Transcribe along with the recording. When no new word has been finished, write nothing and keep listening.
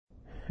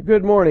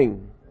Good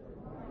morning.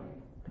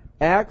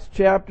 Acts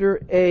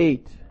chapter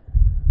 8.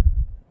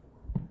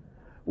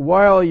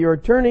 While you're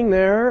turning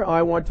there,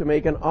 I want to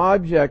make an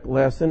object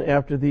lesson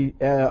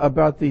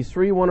about these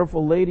three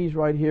wonderful ladies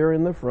right here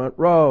in the front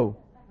row.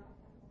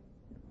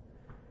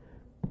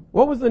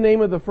 What was the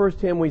name of the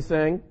first hymn we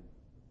sang?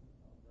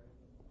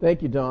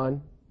 Thank you,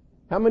 Don.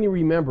 How many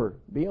remember?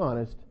 Be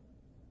honest.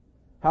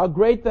 How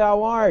great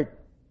thou art.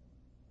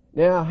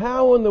 Now,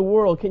 how in the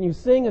world can you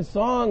sing a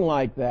song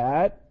like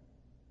that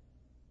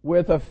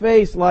with a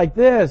face like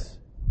this?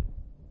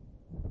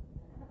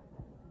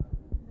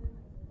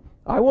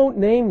 I won't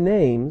name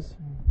names,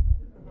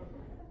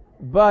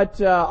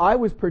 but I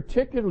was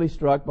particularly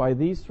struck by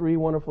these three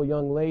wonderful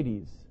young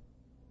ladies.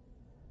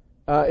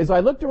 As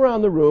I looked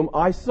around the room,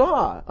 I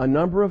saw a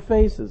number of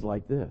faces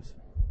like this,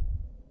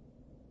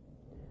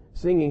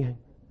 singing.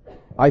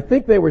 I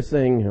think they were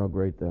saying, "How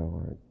great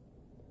thou art."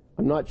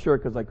 I'm not sure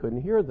because I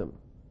couldn't hear them.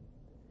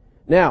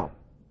 Now,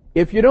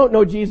 if you don't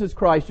know Jesus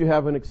Christ, you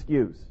have an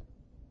excuse.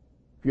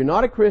 If you're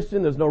not a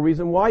Christian, there's no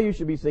reason why you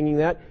should be singing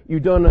that. You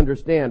don't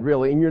understand,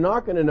 really, and you're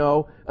not going to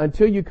know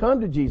until you come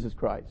to Jesus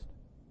Christ.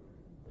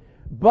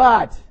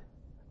 But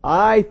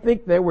I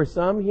think there were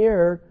some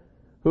here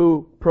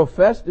who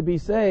professed to be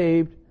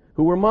saved,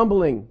 who were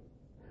mumbling.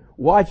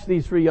 Watch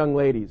these three young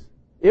ladies.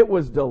 It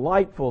was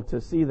delightful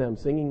to see them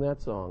singing that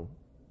song.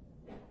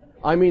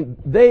 I mean,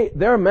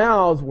 their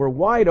mouths were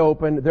wide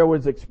open. There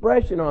was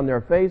expression on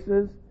their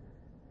faces.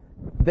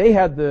 They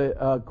had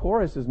the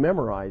choruses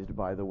memorized,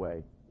 by the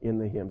way, in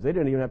the hymns. They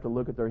didn't even have to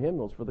look at their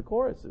hymnals for the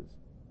choruses.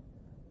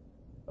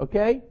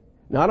 Okay?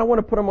 Now, I don't want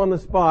to put them on the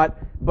spot,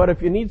 but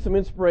if you need some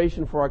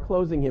inspiration for our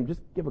closing hymn,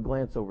 just give a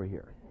glance over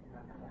here.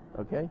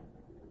 Okay?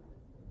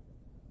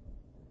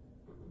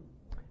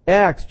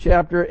 Acts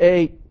chapter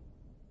 8.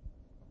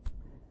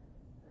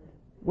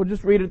 We'll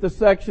just read it the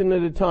section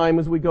at a time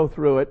as we go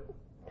through it.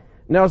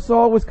 Now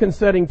Saul was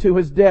consenting to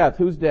his death.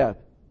 Whose death?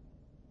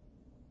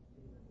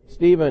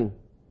 Stephen.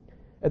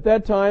 At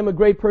that time, a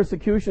great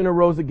persecution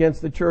arose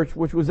against the church,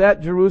 which was at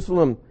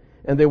Jerusalem,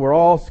 and they were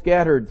all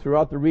scattered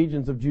throughout the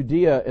regions of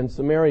Judea and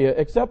Samaria,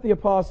 except the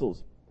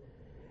apostles.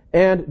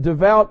 And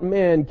devout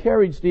men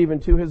carried Stephen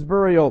to his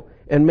burial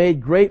and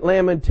made great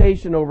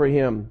lamentation over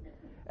him.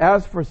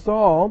 As for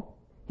Saul,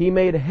 he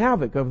made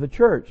havoc of the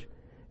church,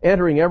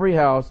 entering every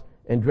house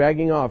and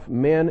dragging off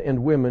men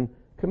and women,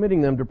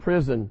 committing them to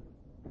prison.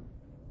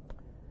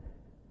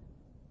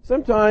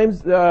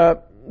 Sometimes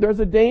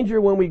there's a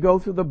danger when we go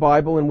through the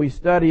Bible and we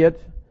study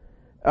it,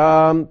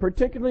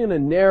 particularly in a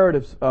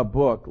narrative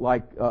book,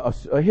 like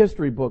a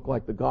history book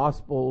like the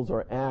Gospels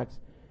or Acts.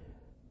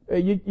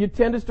 You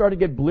tend to start to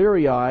get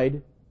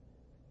bleary-eyed,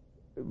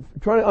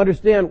 trying to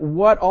understand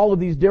what all of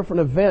these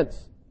different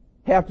events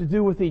have to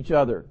do with each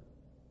other.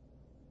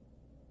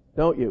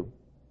 Don't you?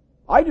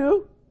 I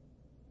do.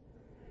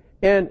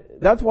 And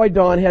that's why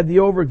Don had the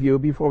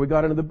overview before we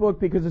got into the book,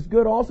 because it's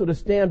good also to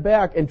stand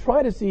back and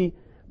try to see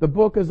the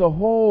book as a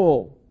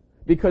whole,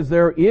 because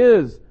there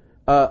is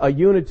a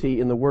unity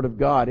in the Word of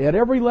God at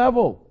every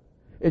level.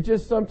 It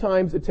just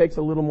sometimes it takes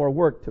a little more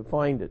work to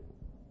find it.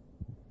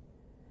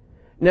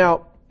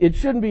 Now, it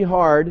shouldn't be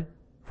hard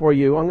for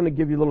you, I'm going to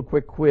give you a little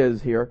quick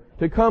quiz here,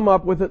 to come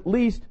up with at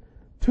least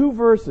two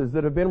verses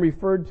that have been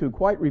referred to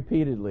quite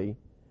repeatedly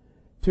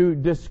to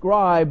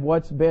describe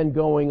what's been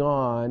going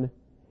on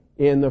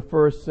in the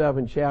first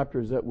 7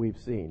 chapters that we've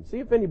seen. See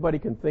if anybody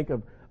can think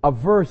of a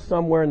verse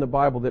somewhere in the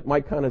Bible that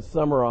might kind of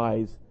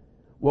summarize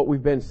what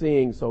we've been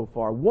seeing so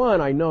far.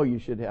 One, I know you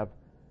should have.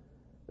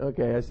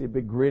 Okay, I see a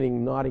big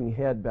grinning, nodding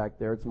head back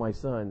there. It's my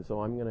son,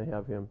 so I'm going to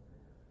have him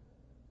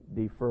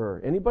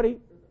defer. Anybody?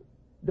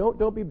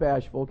 Don't be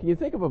bashful. Can you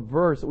think of a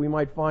verse that we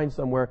might find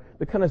somewhere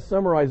that kind of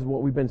summarizes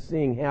what we've been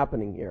seeing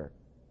happening here?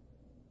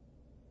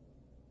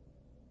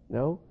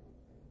 No?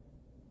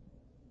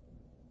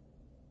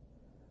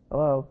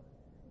 Hello?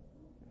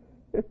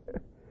 It's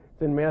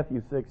in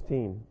Matthew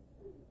 16.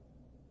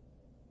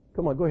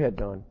 Come on, go ahead,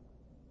 Don.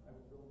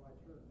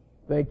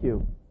 Thank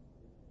you.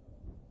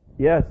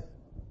 Yes.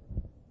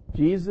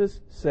 Jesus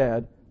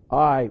said,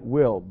 I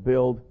will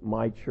build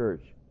my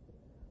church.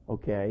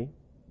 Okay.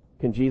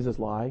 Can Jesus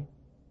lie?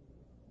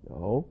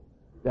 No.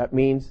 That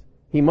means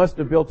he must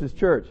have built his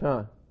church,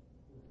 huh?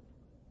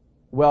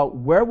 Well,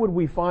 where would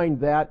we find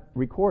that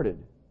recorded,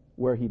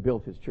 where he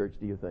built his church,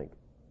 do you think?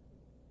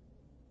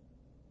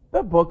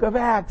 The book of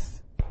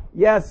Acts.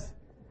 Yes.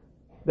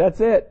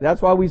 That's it.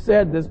 That's why we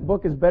said this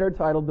book is better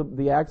titled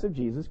The Acts of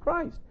Jesus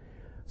Christ.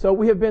 So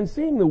we have been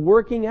seeing the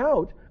working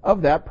out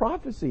of that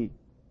prophecy.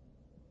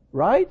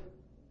 Right?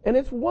 And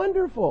it's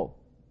wonderful.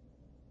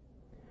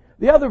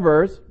 The other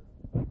verse,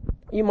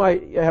 you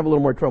might have a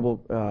little more trouble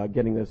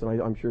getting this,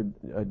 and I'm sure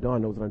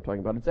Don knows what I'm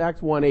talking about. It's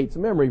Acts 1:8. It's a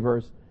memory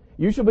verse.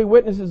 You shall be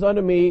witnesses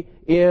unto me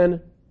in...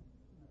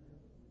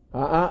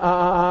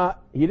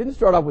 He didn't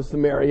start off with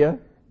Samaria.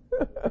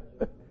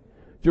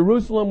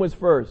 Jerusalem was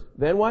first.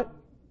 Then what?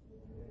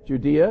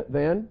 Judea,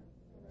 then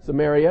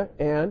Samaria,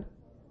 and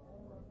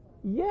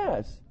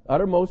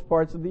uttermost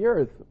parts of the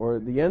earth, or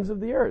the ends of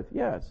the earth,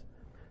 yes.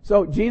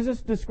 So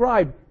Jesus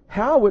described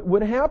how it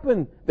would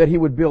happen that he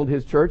would build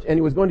his church, and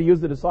he was going to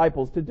use the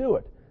disciples to do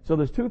it. So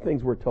there's two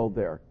things we're told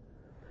there.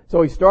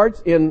 So he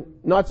starts in,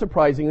 not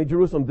surprisingly,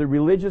 Jerusalem, the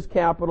religious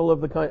capital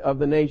of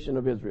the nation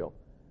of Israel.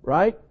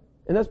 Right?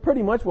 And that's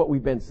pretty much what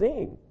we've been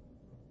seeing.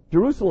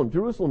 Jerusalem,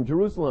 Jerusalem,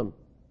 Jerusalem.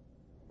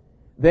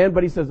 Then,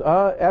 but he says,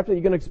 after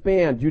you're going to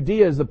expand,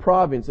 Judea is the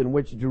province in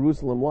which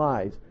Jerusalem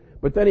lies.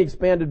 But then he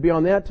expanded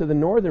beyond that to the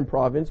northern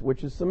province,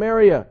 which is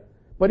Samaria.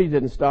 But he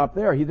didn't stop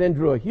there. He then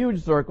drew a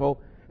huge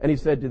circle, and he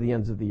said to the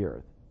ends of the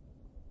earth.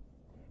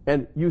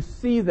 And you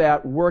see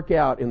that work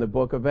out in the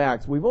book of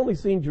Acts. We've only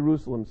seen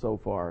Jerusalem so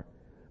far,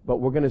 but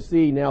we're going to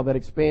see now that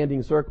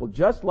expanding circle,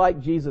 just like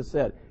Jesus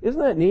said.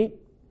 Isn't that neat?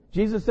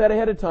 Jesus said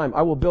ahead of time,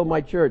 I will build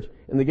my church,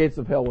 and the gates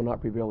of hell will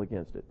not prevail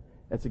against it.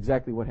 That's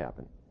exactly what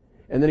happened.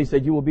 And then he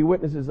said, you will be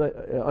witnesses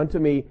unto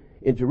me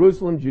in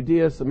Jerusalem,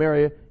 Judea,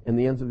 Samaria, and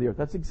the ends of the earth.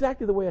 That's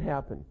exactly the way it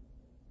happened.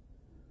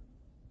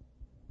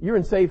 You're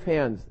in safe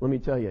hands, let me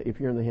tell you, if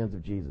you're in the hands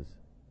of Jesus.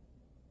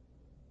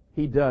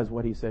 He does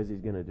what he says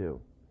he's going to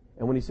do.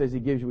 And when he says he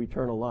gives you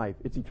eternal life,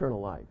 it's eternal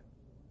life.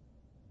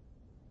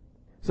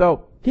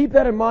 So keep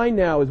that in mind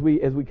now as we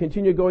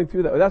continue going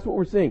through that. That's what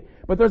we're seeing.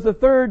 But there's a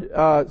third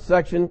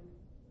section,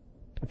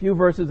 a few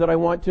verses that I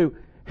want to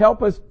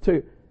help us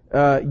to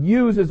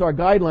use as our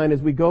guideline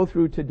as we go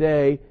through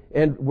today.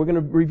 And we're going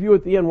to review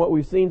at the end what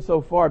we've seen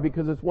so far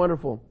because it's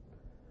wonderful.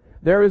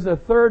 There is a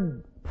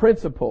third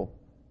principle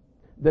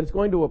that's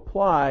going to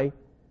apply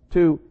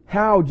to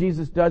how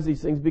Jesus does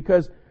these things,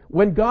 because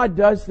when God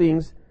does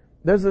things,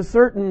 there's a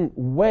certain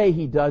way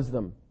he does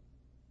them.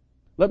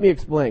 Let me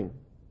explain.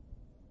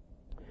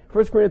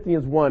 1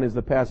 Corinthians 1 is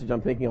the passage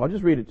I'm thinking of. I'll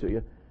just read it to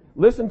you.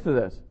 Listen to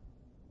this.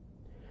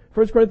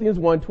 1 Corinthians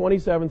 1,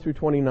 27 through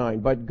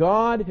 29. But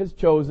God has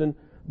chosen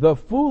the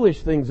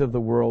foolish things of the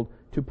world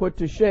to put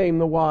to shame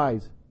the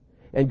wise.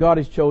 And God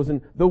has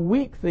chosen the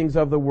weak things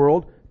of the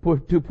world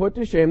to put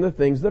to shame the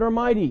things that are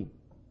mighty.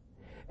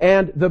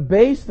 And the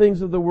base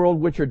things of the world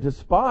which are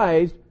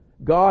despised,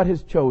 God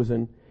has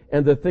chosen,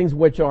 and the things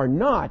which are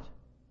not,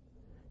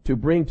 to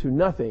bring to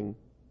nothing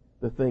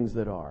the things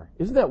that are.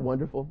 Isn't that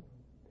wonderful?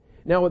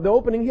 Now, the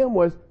opening hymn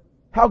was,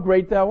 How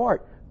Great Thou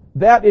Art.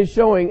 That is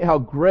showing how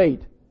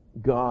great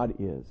God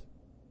is.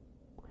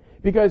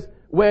 Because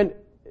when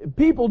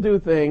people do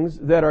things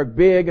that are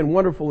big and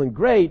wonderful and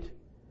great,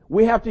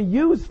 we have to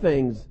use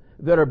things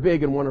that are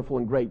big and wonderful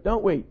and great,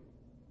 don't we?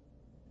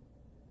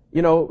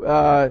 You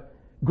know,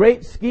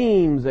 great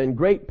schemes and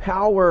great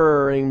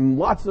power and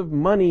lots of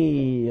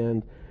money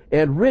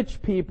and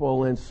rich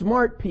people and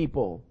smart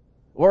people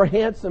or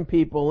handsome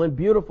people and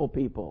beautiful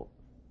people.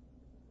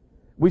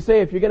 We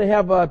say if you're going to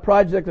have a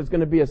project that's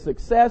going to be a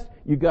success,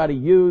 you've got to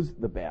use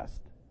the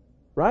best.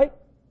 Right?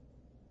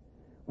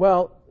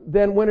 Well,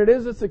 then when it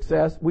is a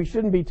success, we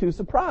shouldn't be too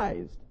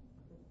surprised.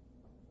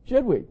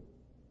 Should we?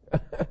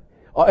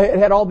 It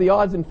had all the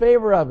odds in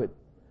favor of it.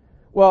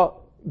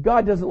 Well,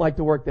 God doesn't like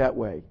to work that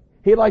way.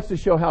 He likes to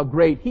show how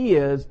great He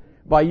is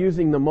by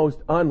using the most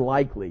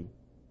unlikely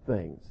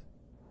things.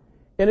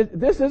 And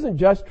this isn't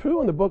just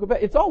true in the book of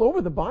Acts. It's all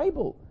over the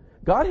Bible.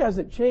 God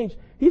hasn't changed.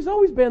 He's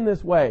always been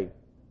this way.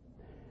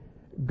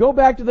 Go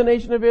back to the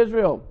nation of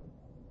Israel.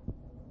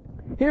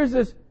 Here's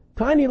this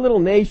tiny little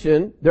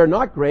nation. They're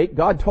not great.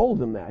 God told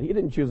them that. He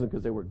didn't choose them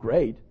because they were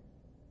great.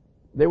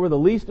 They were the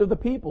least of the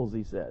peoples,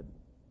 He said.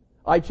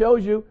 I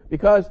chose you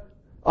because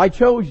I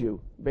chose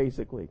you,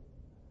 basically.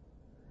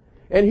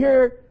 And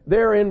here,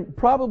 they're in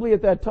probably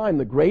at that time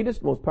the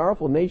greatest, most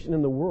powerful nation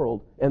in the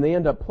world, and they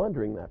end up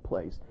plundering that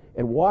place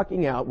and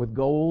walking out with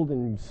gold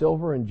and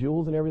silver and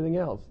jewels and everything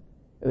else.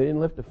 And they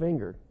didn't lift a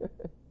finger.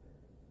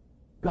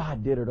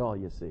 God did it all,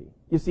 you see.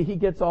 You see, He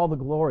gets all the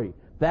glory.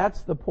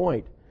 That's the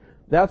point.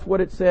 That's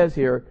what it says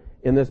here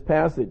in this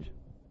passage.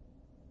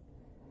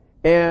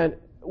 And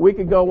we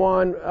could go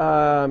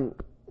on,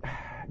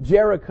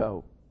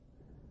 Jericho.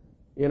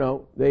 You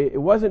know, it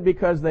wasn't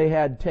because they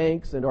had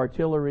tanks and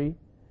artillery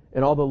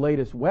and all the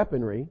latest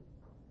weaponry.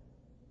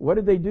 What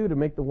did they do to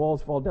make the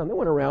walls fall down? They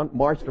went around,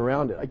 marched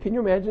around it. Can you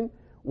imagine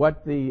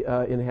what the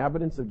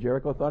inhabitants of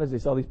Jericho thought as they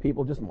saw these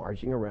people just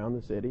marching around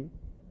the city?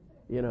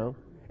 You know?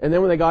 And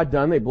then when they got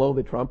done, they blow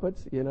the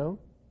trumpets, you know,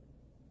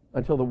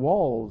 until the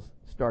walls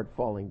start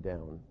falling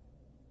down.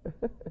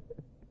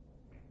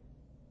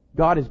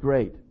 God is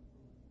great,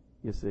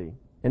 you see.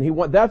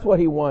 And that's what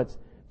He wants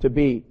to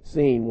be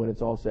seen when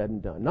it's all said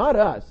and done. Not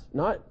us,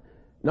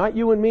 not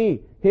you and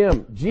me,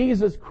 Him.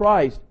 Jesus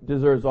Christ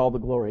deserves all the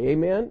glory.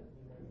 Amen?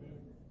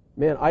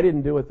 Man, I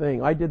didn't do a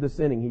thing. I did the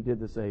sinning. He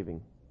did the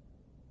saving.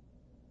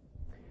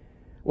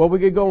 Well, we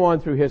could go on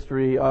through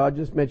history. I'll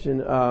just mention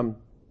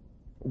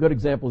good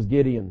examples,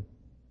 Gideon.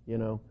 You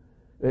know,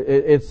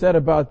 it's said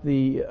about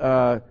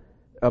the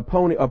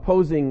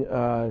opposing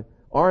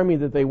army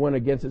that they went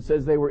against. It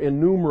says they were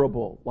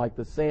innumerable, like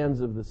the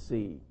sands of the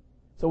sea.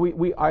 So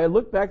I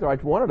looked back there. I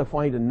wanted to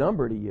find a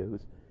number to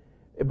use,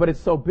 but it's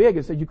so big.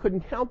 It said you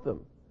couldn't count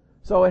them.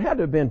 So it had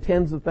to have been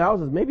tens of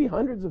thousands, maybe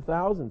hundreds of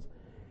thousands.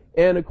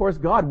 And of course,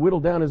 God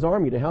whittled down His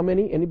army to how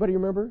many? Anybody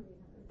remember?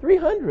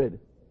 300.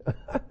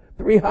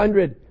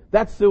 300.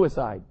 That's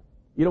suicide.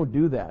 You don't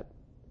do that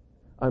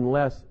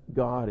unless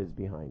God is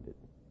behind it.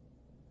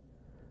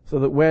 So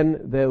that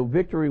when the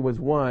victory was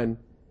won,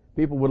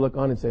 people would look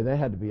on and say, that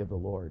had to be of the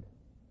Lord.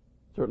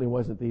 Certainly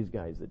wasn't these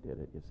guys that did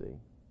it, you see.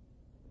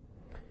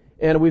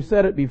 And we've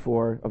said it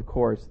before, of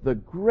course, the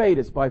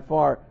greatest by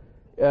far,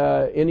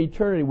 in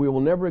eternity, we will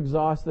never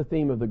exhaust the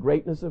theme of the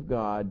greatness of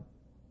God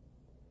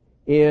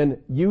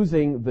in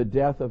using the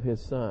death of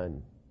His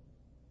Son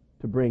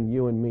to bring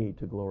you and me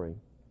to glory.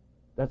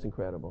 That's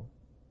incredible.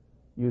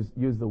 Use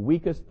the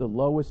weakest, the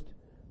lowest.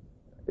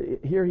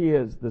 Here He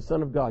is, the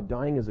Son of God,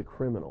 dying as a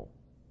criminal.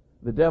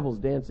 The devil's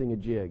dancing a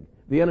jig.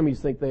 The enemies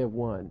think they have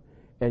won.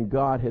 And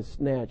God has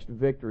snatched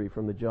victory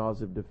from the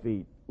jaws of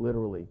defeat,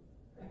 literally.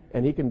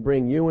 And He can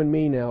bring you and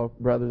me now,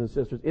 brothers and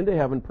sisters, into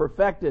heaven,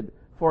 perfected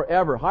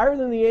forever, higher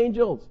than the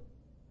angels,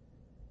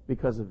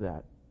 because of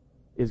that.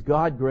 Is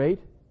God great?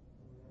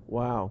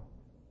 Wow.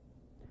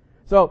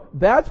 So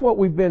that's what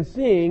we've been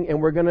seeing,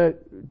 and we're going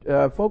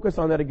to focus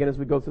on that again as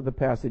we go through the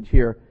passage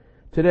here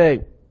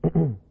today.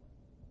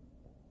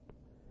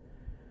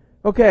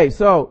 Okay,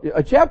 so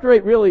chapter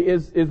 8 really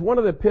is one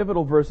of the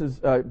pivotal verses,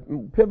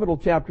 pivotal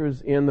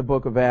chapters in the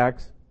book of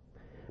Acts,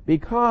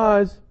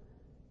 because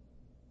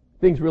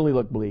things really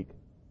look bleak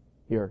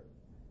here.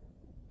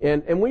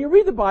 And when you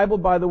read the Bible,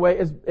 by the way,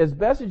 as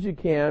best as you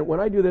can, when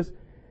I do this,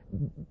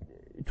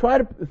 try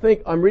to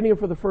think, I'm reading it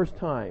for the first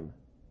time.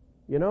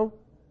 You know?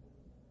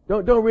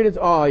 Don't read it,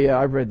 oh yeah,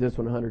 I've read this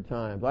one 100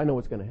 times. I know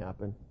what's going to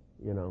happen.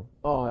 You know?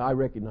 Oh, I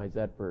recognize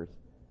that verse.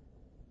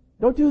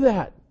 Don't do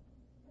that.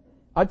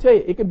 I'll tell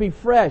you, it can be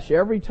fresh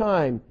every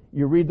time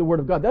you read the Word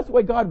of God. That's the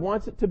way God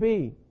wants it to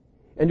be.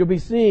 And you'll be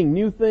seeing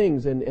new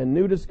things and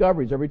new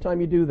discoveries every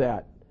time you do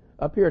that.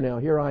 Up here now,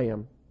 here I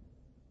am.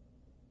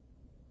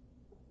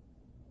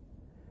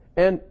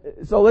 And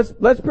so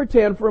let's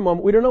pretend for a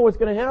moment we don't know what's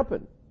going to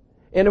happen.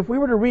 And if we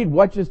were to read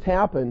what just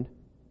happened,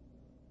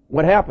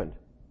 what happened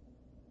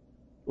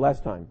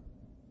last time?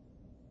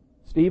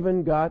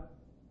 Stephen got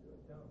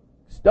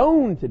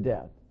stoned to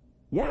death.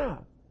 Yeah.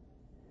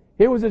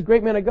 Here was this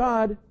great man of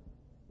God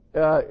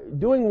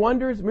doing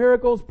wonders,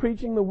 miracles,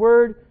 preaching the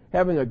Word,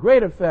 having a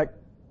great effect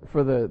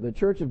for the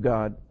church of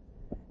God,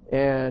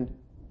 and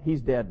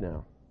he's dead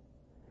now.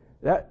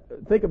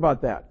 Think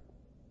about that.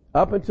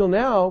 Up until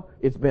now,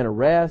 it's been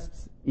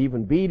arrests,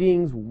 even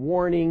beatings,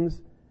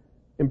 warnings,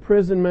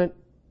 imprisonment.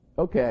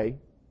 Okay,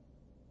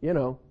 you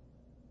know,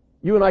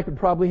 you and I could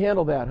probably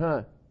handle that,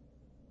 huh?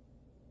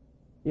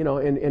 You know,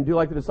 and do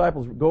like the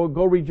disciples,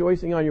 go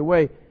rejoicing on your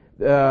way,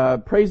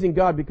 praising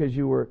God because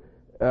you were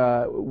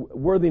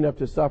worthy enough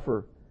to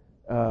suffer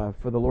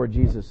for the Lord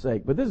Jesus'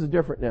 sake. But this is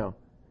different now.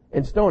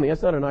 And stoning,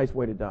 that's not a nice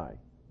way to die.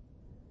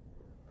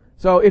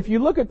 So if you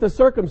look at the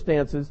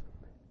circumstances,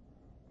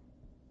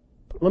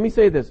 let me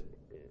say this.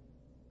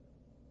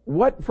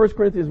 What 1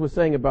 Corinthians was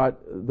saying about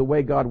the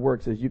way God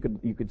works is you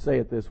could say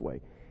it this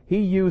way. He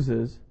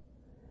uses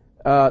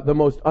the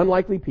most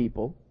unlikely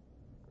people,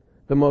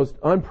 the most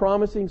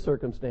unpromising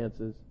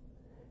circumstances,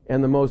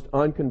 and the most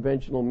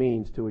unconventional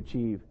means to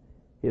achieve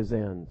His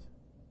ends.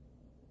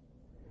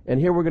 And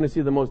here we're going to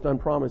see the most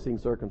unpromising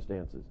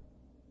circumstances.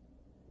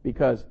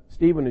 Because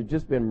Stephen had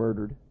just been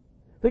murdered.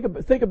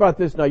 Think about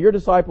this now. You're a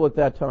disciple at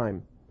that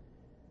time.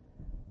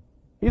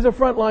 He's a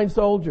frontline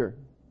soldier.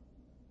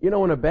 You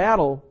know, in a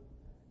battle,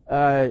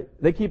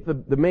 they keep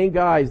the main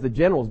guys, the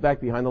generals,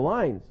 back behind the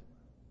lines.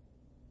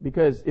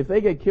 Because if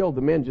they get killed,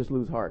 the men just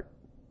lose heart.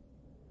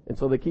 And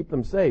so they keep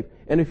them safe.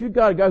 And if you've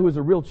got a guy who's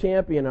a real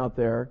champion out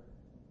there,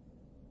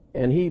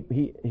 and he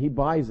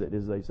buys it,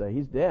 as they say,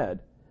 he's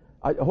dead,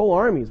 whole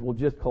armies will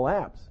just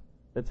collapse.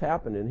 That's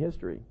happened in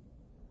history.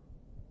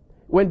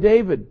 When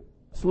David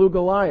slew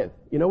Goliath,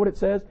 you know what it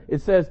says?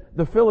 It says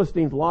the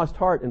Philistines lost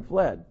heart and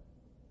fled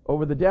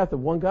over the death of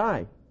one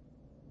guy.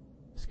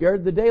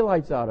 Scared the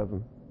daylights out of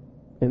them.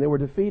 And they were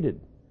defeated.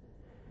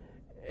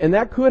 And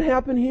that could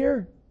happen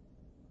here.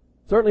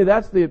 Certainly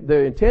that's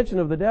the intention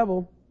of the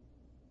devil.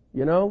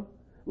 You know?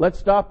 Let's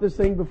stop this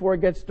thing before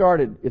it gets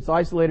started. It's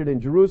isolated in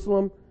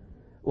Jerusalem.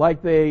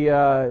 Like they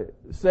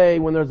say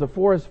when there's a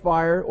forest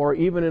fire or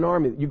even an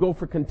army. You go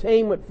for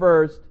containment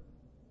first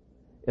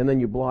and then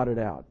you blot it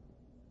out.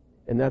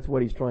 And that's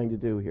what he's trying to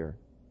do here.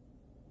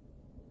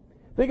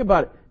 Think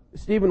about it.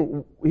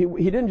 Stephen, he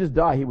didn't just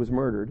die, he was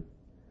murdered.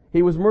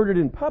 He was murdered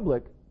in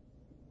public.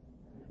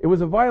 It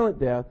was a violent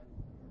death.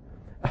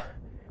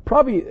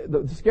 Probably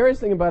the scariest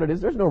thing about it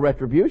is there's no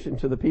retribution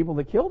to the people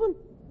that killed him.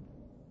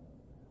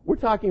 We're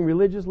talking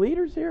religious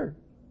leaders here.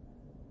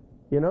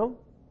 You know?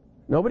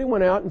 Nobody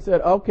went out and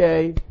said,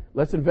 okay,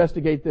 let's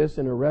investigate this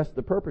and arrest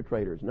the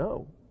perpetrators.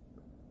 No.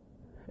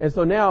 And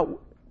so now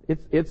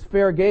it's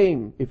fair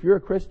game. If you're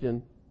a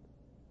Christian,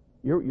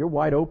 you're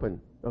wide open.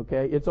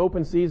 Okay? It's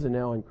open season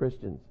now in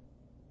Christians.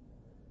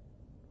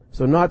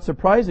 So not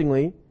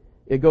surprisingly,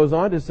 it goes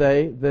on to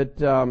say that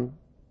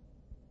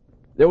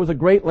there was a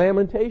great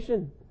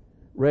lamentation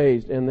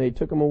raised, and they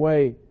took him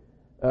away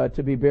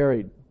to be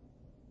buried.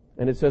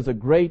 And it says a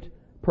great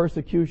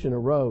persecution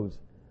arose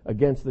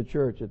against the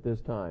church at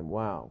this time.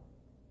 Wow.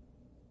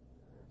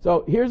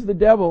 So here's the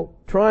devil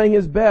trying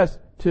his best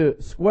to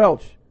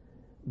squelch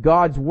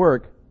God's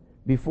work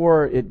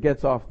before it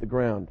gets off the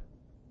ground.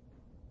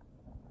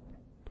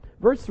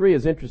 Verse 3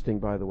 is interesting,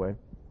 by the way.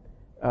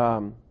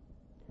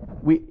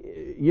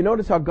 You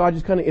notice how God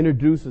just kind of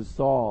introduces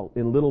Saul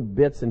in little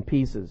bits and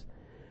pieces.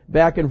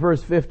 Back in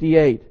verse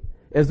 58,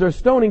 as they're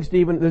stoning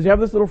Stephen, they have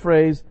this little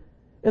phrase,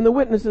 and the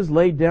witnesses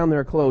laid down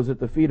their clothes at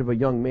the feet of a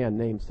young man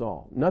named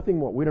Saul. Nothing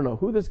more. We don't know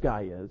who this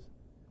guy is.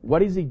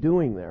 What is he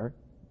doing there?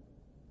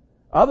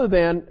 Other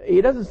than,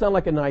 he doesn't sound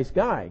like a nice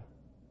guy.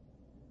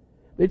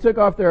 They took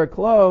off their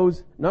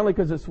clothes, not only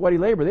because it's sweaty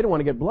labor, they don't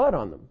want to get blood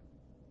on them.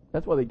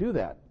 That's why they do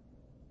that.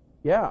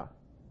 Yeah.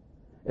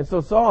 And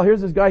so Saul,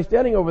 here's this guy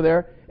standing over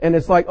there, and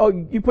it's like, oh,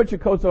 you put your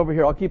coats over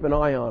here, I'll keep an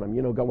eye on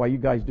him, while you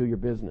guys do your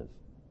business.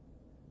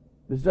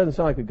 This doesn't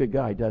sound like a good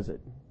guy, does it?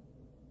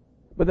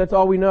 But that's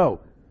all we know.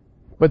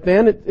 But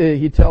then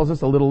he tells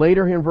us a little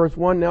later here in verse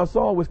 1, now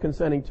Saul was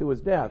consenting to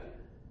his death.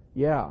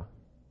 Yeah.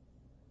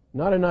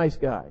 Not a nice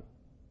guy.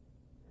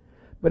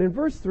 But in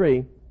verse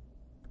 3,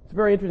 it's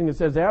very interesting. It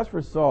says, as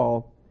for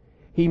Saul,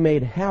 he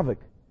made havoc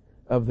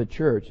of the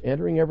church,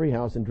 entering every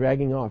house and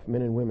dragging off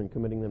men and women,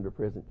 committing them to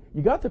prison.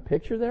 You got the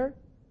picture there?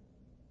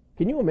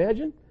 Can you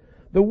imagine?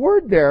 The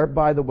word there,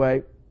 by the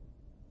way,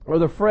 or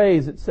the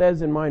phrase, it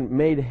says in mine,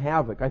 made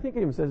havoc. I think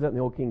it even says that in the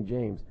Old King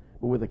James,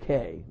 but with a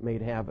K,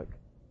 made havoc.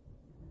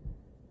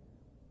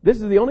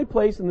 This is the only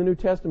place in the New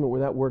Testament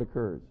where that word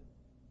occurs.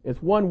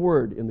 It's one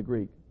word in the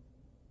Greek.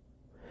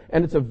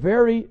 And it's a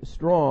very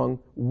strong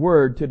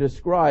word to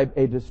describe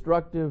a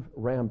destructive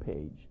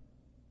rampage.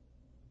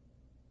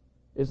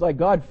 It's like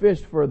God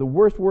fished for the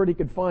worst word he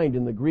could find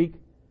in the Greek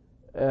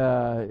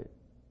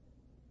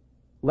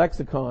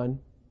lexicon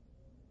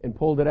and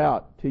pulled it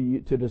out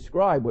to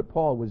describe what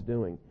Paul was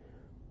doing.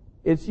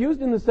 It's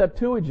used in the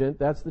Septuagint,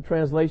 that's the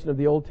translation of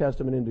the Old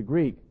Testament into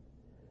Greek,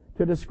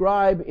 to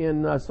describe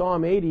in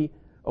Psalm 80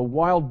 a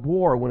wild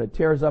boar when it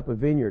tears up a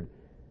vineyard.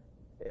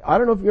 I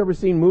don't know if you've ever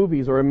seen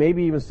movies or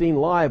maybe even seen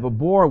live a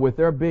boar with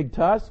their big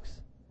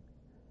tusks.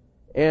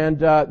 And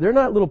they're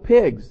not little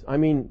pigs. I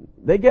mean,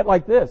 they get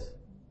like this.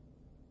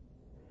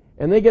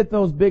 And they get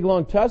those big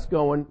long tusks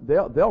going,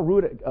 they'll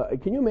root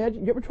it. Can you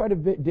imagine? You ever try to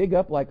dig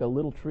up like a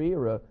little tree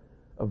or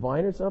a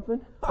vine or something?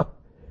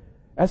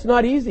 That's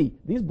not easy.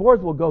 These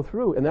boars will go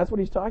through, and that's what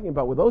he's talking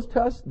about. With those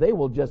tusks, they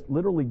will just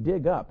literally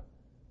dig up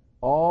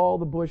all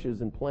the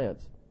bushes and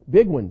plants.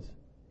 Big ones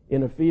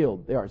in a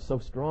field. They are so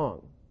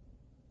strong.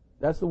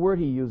 That's the word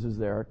he uses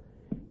there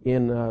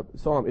in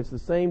Psalm. It's the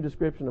same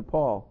description of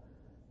Paul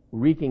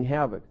wreaking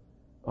havoc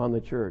on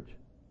the church.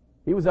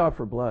 He was out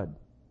for blood.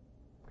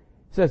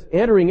 It says,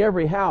 entering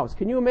every house.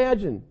 Can you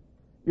imagine?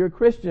 You're a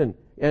Christian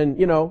and,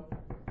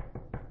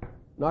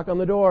 knock on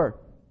the door.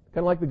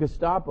 Kind of like the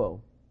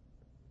Gestapo.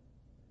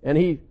 And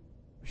he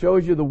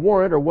shows you the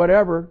warrant or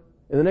whatever,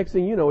 and the next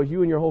thing you know is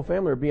you and your whole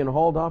family are being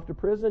hauled off to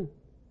prison.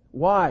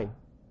 Why?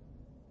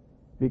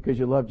 Because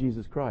you love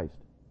Jesus Christ.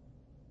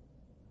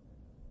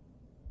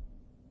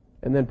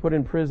 And then put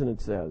in prison,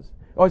 it says.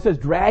 Oh, it says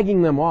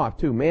dragging them off,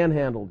 too.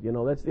 Manhandled.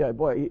 That's the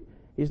boy.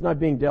 He's not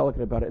being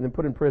delicate about it. And then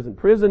put in prison.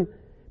 Prison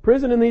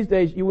in these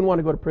days, you wouldn't want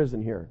to go to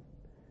prison here.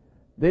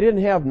 They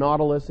didn't have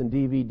Nautilus and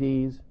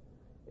DVDs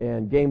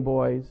and Game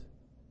Boys.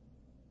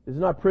 It's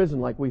not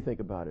prison like we think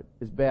about it.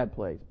 It's a bad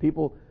place.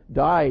 People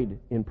died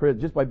in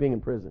prison just by being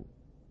in prison.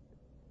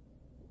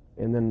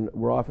 And then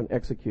were often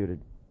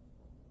executed.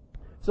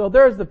 So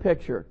there's the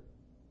picture.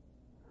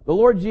 The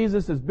Lord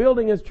Jesus is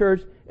building His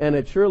church, and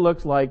it sure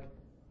looks like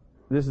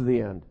this is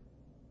the end.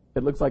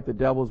 It looks like the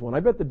devil's won. I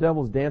bet the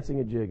devil's dancing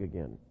a jig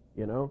again,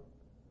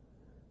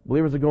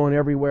 Believers are going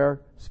everywhere,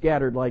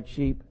 scattered like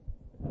sheep.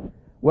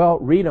 Well,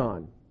 read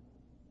on.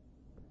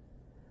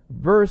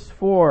 Verse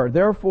 4,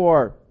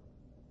 therefore,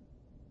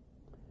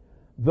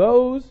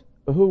 those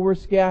who were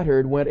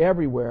scattered went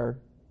everywhere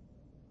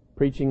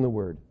preaching the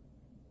word.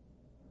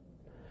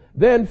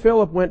 Then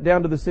Philip went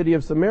down to the city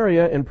of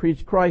Samaria and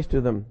preached Christ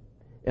to them.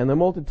 And the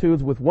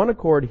multitudes with one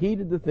accord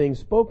heeded the things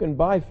spoken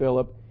by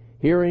Philip,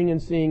 hearing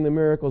and seeing the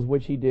miracles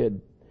which he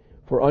did.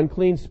 For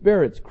unclean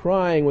spirits,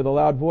 crying with a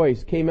loud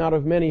voice, came out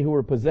of many who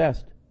were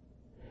possessed,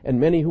 and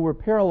many who were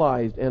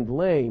paralyzed and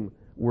lame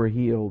were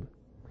healed.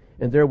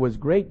 And there was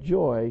great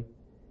joy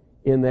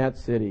in that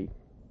city.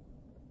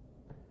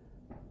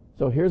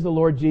 So here's the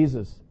Lord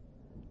Jesus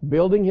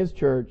building His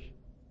church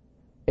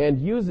and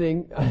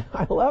using,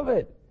 I love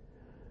it,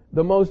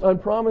 the most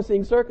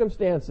unpromising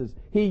circumstances.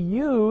 He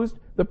used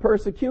the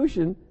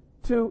persecution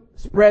to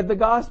spread the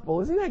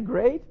gospel. Isn't that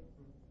great?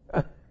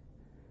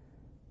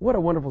 What a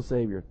wonderful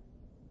Savior.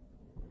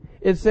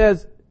 It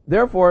says,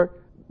 therefore,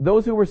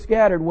 those who were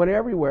scattered went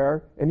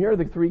everywhere, and here are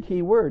the three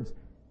key words.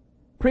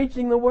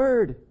 Preaching the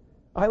word.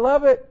 I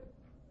love it.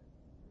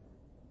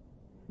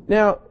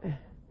 Now,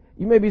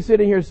 you may be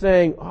sitting here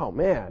saying, oh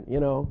man,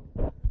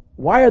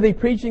 why are they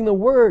preaching the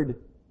word?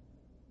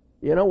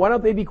 Why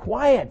don't they be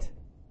quiet?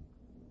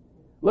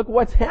 Look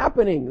what's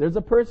happening. There's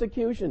a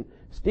persecution.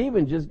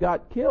 Stephen just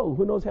got killed.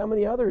 Who knows how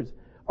many others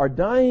are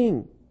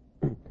dying?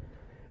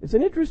 It's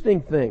an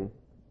interesting thing.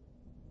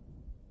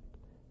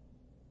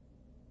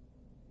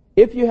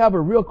 If you have a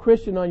real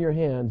Christian on your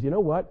hands, you know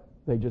what?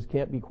 They just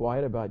can't be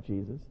quiet about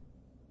Jesus.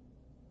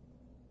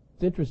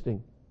 It's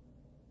interesting.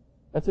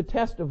 That's a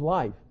test of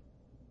life.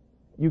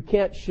 You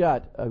can't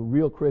shut a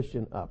real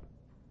Christian up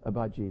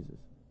about Jesus.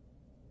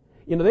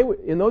 You know, they were,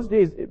 in those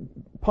days,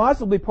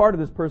 possibly part of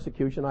this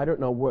persecution, I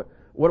don't know what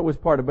it was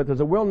part of, but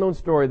there's a well-known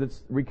story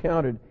that's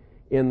recounted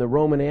in the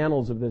Roman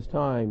annals of this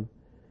time.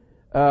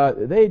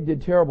 They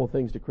did terrible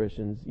things to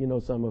Christians, you know,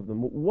 some of them.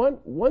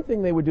 One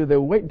thing they would do, they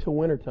would wait until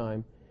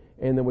wintertime,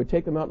 and they would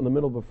take them out in the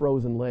middle of a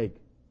frozen lake,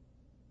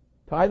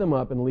 tie them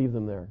up, and leave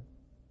them there.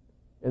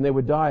 And they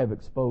would die of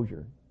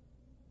exposure.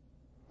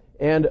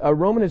 And a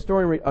Roman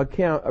historian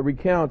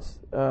recounts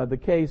the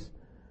case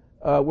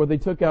where they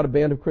took out a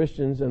band of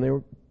Christians,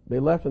 and they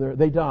left them there.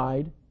 They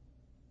died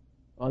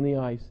on the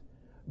ice.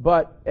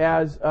 But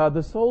as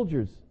the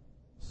soldiers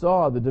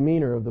saw the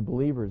demeanor of the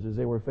believers as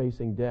they were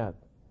facing death,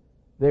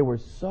 they were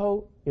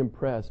so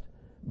impressed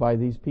by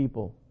these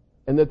people,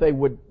 and that they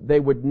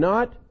would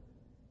not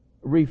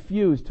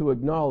refuse to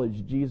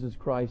acknowledge Jesus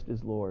Christ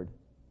as Lord.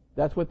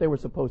 That's what they were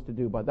supposed to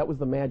do. But that was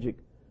the magic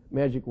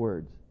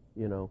words.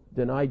 You know,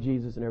 deny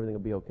Jesus and everything will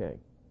be okay.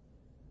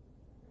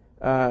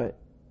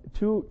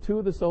 Two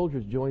of the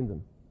soldiers joined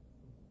them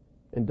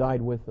and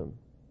died with them.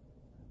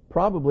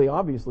 Probably,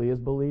 obviously, as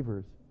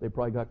believers. They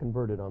probably got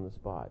converted on the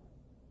spot.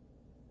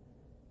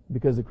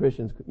 Because the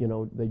Christians, you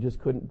know, they just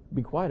couldn't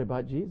be quiet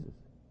about Jesus.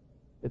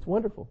 It's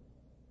wonderful.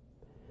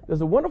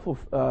 There's a wonderful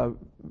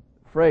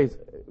phrase.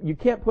 You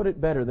can't put it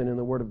better than in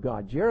the Word of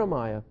God.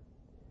 Jeremiah,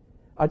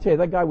 I tell you,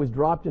 that guy was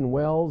dropped in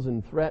wells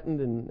and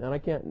threatened and I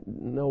can't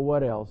know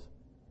what else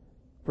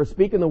for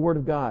speaking the Word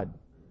of God.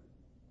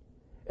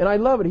 And I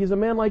love it. He's a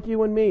man like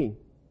you and me.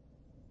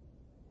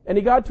 And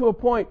he got to a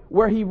point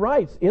where he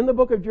writes in the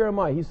book of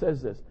Jeremiah, he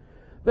says this,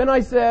 "Then I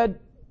said,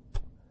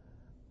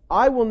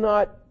 I will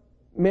not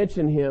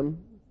mention him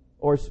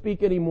or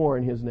speak any more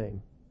in his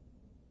name."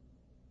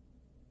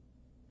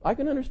 I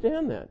can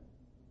understand that.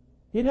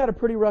 He'd had a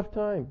pretty rough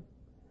time.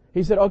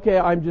 He said, okay,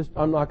 I'm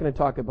not going to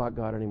talk about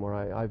God anymore.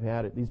 I've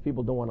had it. These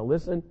people don't want to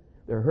listen.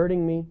 They're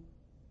hurting me.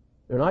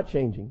 They're not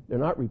changing. They're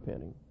not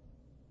repenting.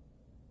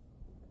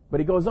 But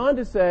he goes on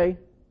to say,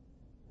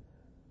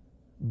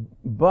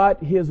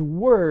 but his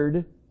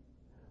word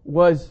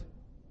was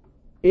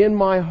in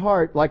my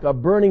heart like a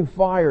burning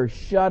fire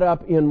shut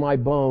up in my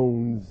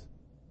bones.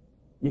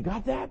 You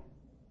got that?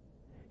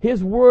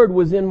 His word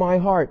was in my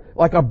heart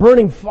like a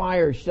burning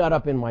fire shut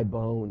up in my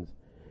bones.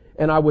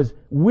 And I was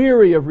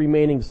weary of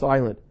remaining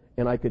silent,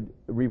 and I could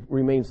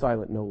remain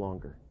silent no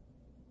longer.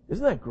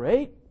 Isn't that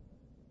great?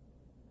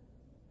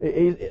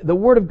 The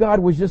Word of God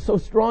was just so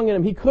strong in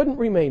him, he couldn't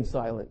remain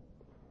silent.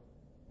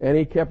 And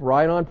he kept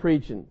right on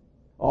preaching.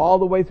 All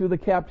the way through the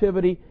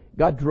captivity,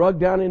 got drugged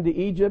down into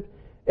Egypt.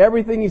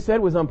 Everything he said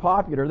was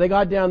unpopular. They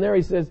got down there,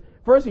 he says,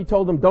 first he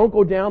told them, don't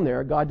go down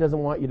there. God doesn't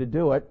want you to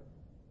do it.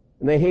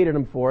 And they hated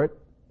him for it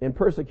and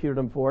persecuted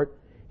him for it.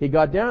 He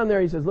got down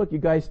there, he says, look, you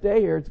guys stay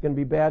here. It's going to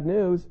be bad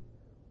news.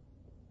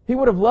 He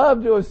would have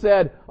loved to have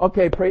said,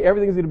 okay, pray,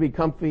 everything's going to be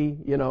comfy,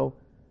 you know,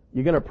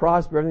 you're going to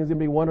prosper, everything's going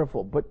to be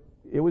wonderful. But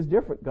it was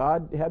different.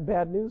 God had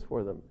bad news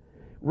for them.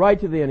 Right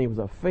to the end, he was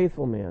a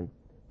faithful man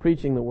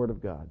preaching the Word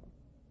of God.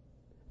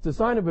 It's a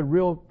sign of a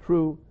real,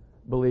 true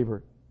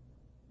believer.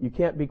 You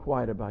can't be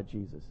quiet about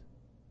Jesus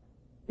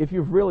if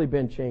you've really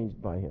been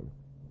changed by him.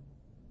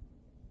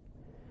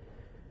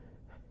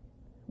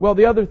 Well,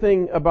 the other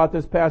thing about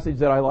this passage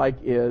that I like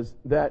is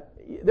that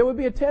there would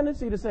be a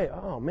tendency to say,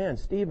 oh man,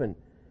 Stephen,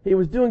 he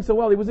was doing so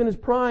well. He was in his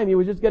prime. He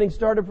was just getting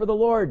started for the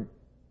Lord.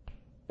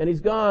 And he's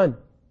gone.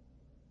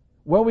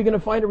 Where are we going to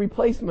find a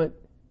replacement?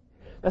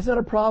 That's not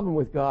a problem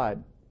with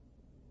God.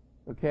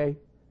 Okay?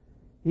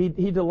 He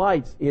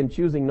delights in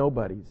choosing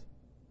nobodies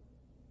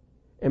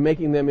and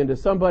making them into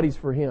somebodies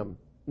for him.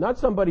 Not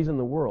somebodies in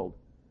the world,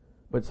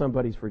 but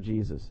somebodies for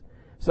Jesus.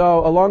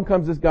 So along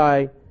comes this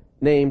guy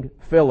named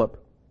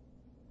Philip.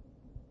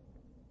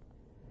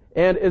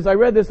 And as I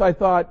read this, I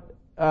thought,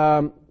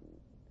 I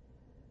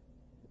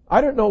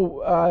don't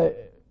know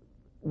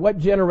what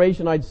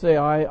generation I'd say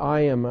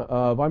I am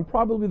of. I'm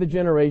probably the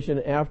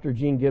generation after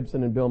Gene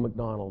Gibson and Bill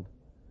McDonald.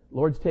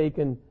 Lord's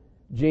taken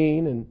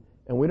Gene, and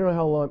we don't know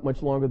how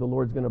much longer the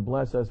Lord's going to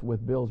bless us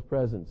with Bill's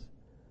presence.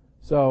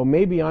 So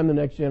maybe I'm the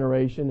next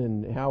generation,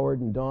 and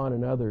Howard and Don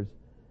and others.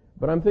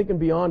 But I'm thinking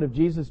beyond, if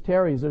Jesus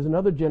tarries, there's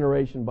another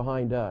generation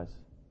behind us.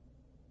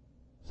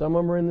 Some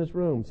of them are in this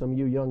room, some of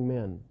you young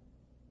men.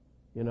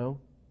 You know?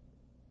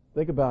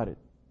 Think about it.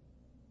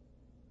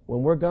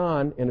 When we're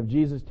gone, and if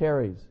Jesus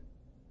tarries,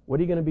 what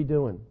are you going to be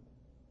doing?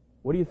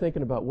 What are you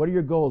thinking about? What are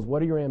your goals?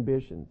 What are your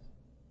ambitions?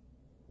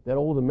 That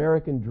old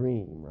American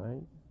dream,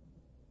 right?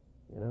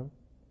 You know?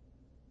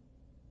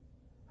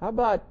 How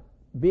about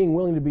being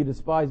willing to be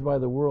despised by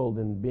the world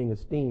and being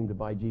esteemed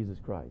by Jesus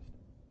Christ?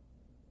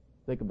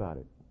 Think about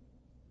it.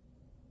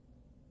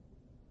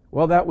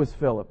 Well, that was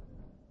Philip.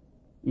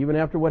 Even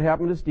after what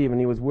happened to Stephen,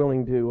 he was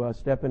willing to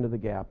step into the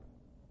gap.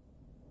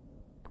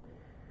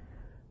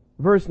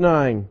 Verse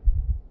 9.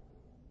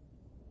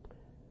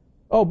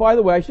 Oh, by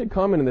the way, I should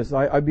comment on this.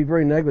 I'd be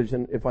very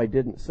negligent if I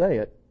didn't say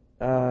it.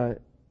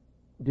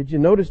 did you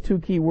notice two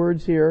key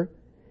words here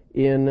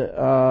in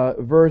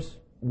verse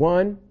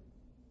 1?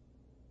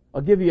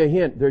 I'll give you a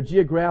hint. They're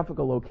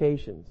geographical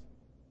locations.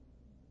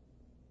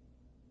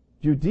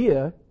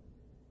 Judea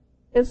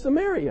and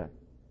Samaria.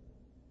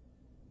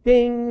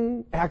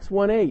 Ding! Acts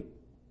 1:8.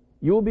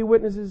 You will be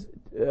witnesses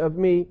of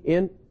me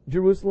in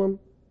Jerusalem,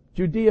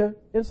 Judea,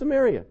 and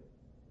Samaria.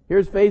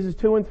 Here's phases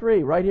 2 and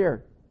 3 right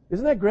here.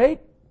 Isn't that great?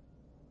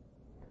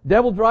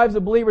 Devil drives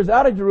the believers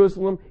out of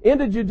Jerusalem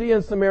into Judea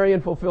and Samaria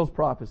and fulfills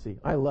prophecy.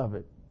 I love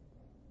it.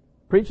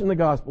 Preaching the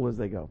gospel as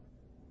they go.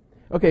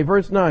 Okay,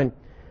 verse 9.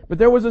 But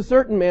there was a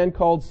certain man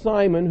called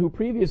Simon who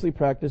previously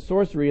practiced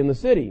sorcery in the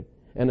city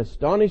and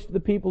astonished the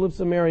people of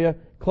Samaria,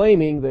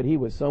 claiming that he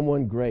was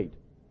someone great.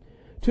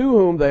 To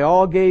whom they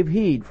all gave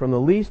heed, from the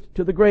least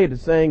to the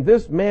greatest, saying,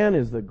 This man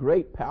is the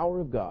great power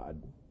of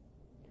God.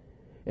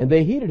 And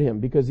they heeded him,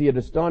 because he had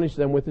astonished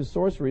them with his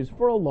sorceries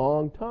for a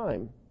long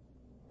time.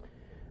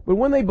 But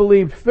when they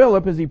believed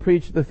Philip as he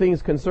preached the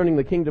things concerning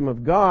the kingdom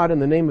of God in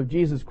the name of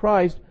Jesus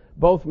Christ,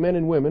 both men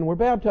and women were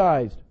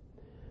baptized.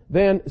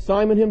 Then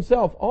Simon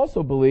himself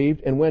also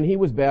believed, and when he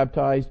was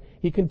baptized,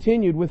 he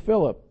continued with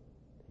Philip,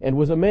 and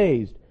was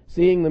amazed,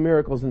 seeing the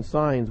miracles and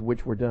signs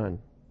which were done.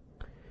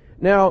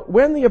 Now,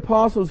 when the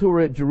apostles who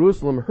were at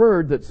Jerusalem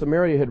heard that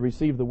Samaria had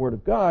received the word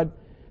of God,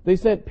 they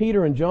sent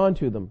Peter and John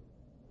to them,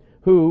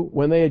 who,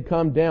 when they had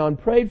come down,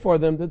 prayed for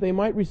them that they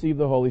might receive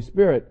the Holy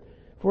Spirit.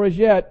 For as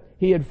yet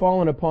he had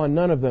fallen upon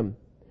none of them.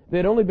 They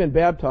had only been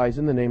baptized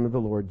in the name of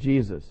the Lord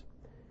Jesus.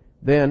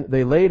 Then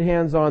they laid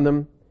hands on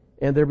them,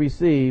 and they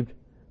received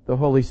the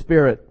Holy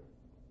Spirit.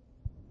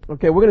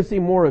 Okay, we're going to see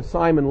more of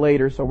Simon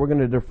later, so we're going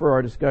to defer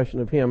our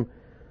discussion of him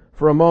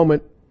for a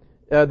moment.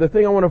 The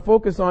thing I want to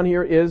focus on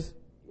here is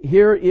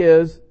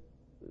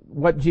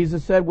what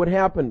Jesus said would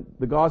happen.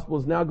 The gospel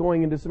is now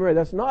going into Samaria.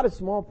 That's not a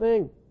small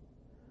thing.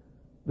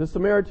 The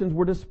Samaritans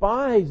were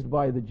despised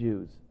by the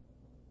Jews.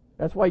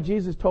 That's why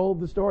Jesus told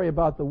the story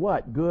about the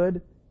what?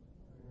 Good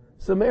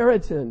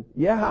Samaritan.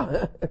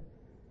 Yeah.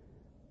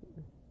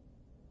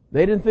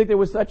 They didn't think there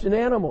was such an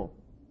animal,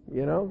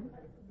 you know.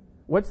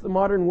 What's the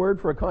modern word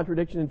for a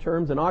contradiction in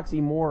terms? An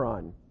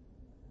oxymoron.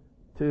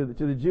 To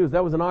the Jews,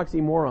 that was an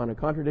oxymoron, a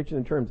contradiction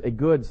in terms. A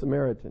good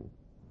Samaritan,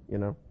 you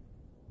know.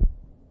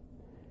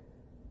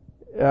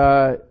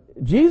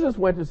 Jesus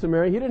went to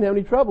Samaria. He didn't have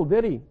any trouble,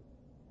 did he? In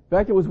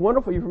fact, it was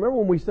wonderful. You remember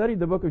when we studied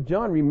the book of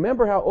John,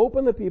 remember how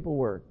open the people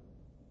were.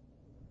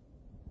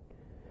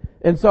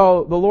 And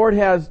so the Lord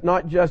has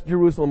not just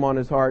Jerusalem on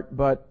his heart,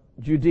 but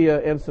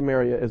Judea and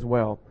Samaria as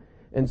well.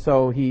 And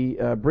so he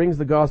brings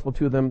the gospel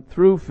to them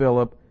through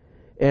Philip,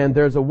 and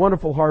there's a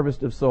wonderful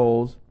harvest of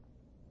souls.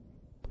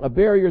 A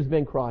barrier's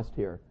been crossed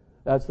here.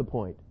 That's the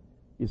point.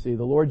 You see,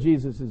 the Lord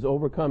Jesus is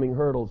overcoming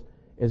hurdles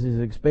as he's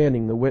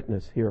expanding the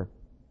witness here.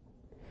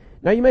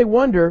 Now you may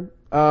wonder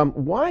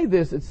why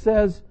this. It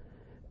says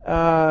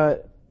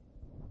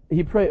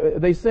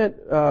they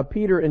sent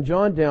Peter and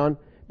John down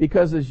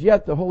because as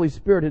yet the Holy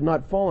Spirit had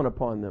not fallen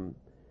upon them.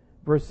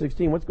 Verse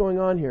 16, what's going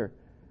on here?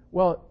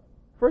 Well,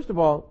 first of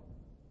all,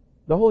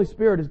 the Holy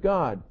Spirit is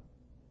God.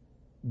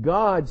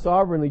 God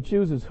sovereignly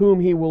chooses whom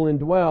He will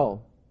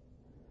indwell.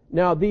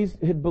 Now, these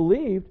had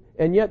believed,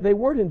 and yet they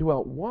weren't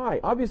indwelt. Why?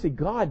 Obviously,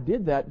 God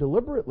did that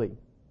deliberately.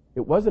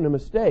 It wasn't a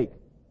mistake.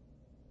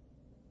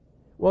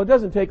 Well, it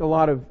doesn't take a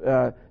lot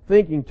of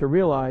thinking to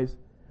realize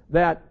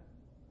that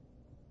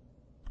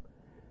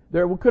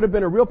there could have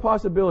been a real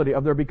possibility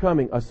of there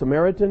becoming a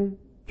Samaritan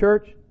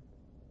church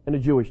and a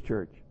Jewish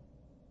church.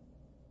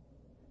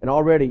 And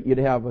already you'd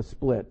have a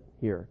split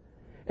here.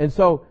 And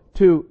so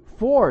to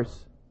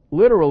force,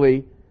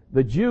 literally,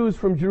 the Jews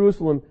from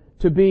Jerusalem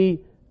to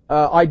be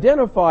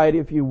identified,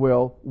 if you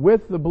will,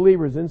 with the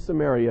believers in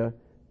Samaria,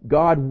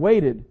 God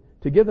waited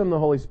to give them the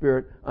Holy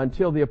Spirit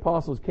until the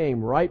apostles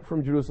came right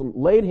from Jerusalem,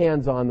 laid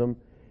hands on them,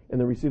 and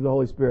they received the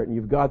Holy Spirit. And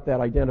you've got that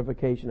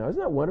identification now.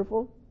 Isn't that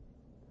wonderful?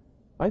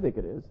 I think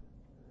it is.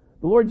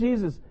 The Lord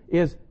Jesus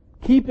is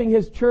keeping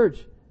His church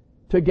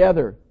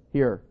together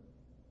here.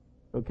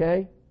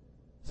 Okay?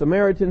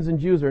 Samaritans and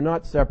Jews are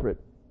not separate.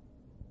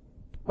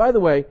 By the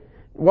way,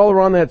 while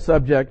we're on that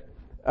subject,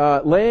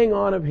 laying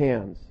on of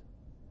hands.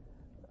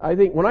 I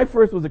think when I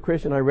first was a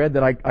Christian, I read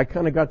that I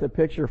kind of got the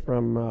picture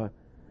from,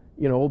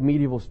 old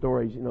medieval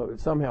stories.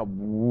 Somehow,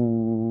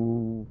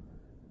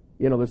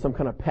 there's some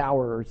kind of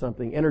power or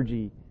something,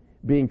 energy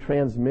being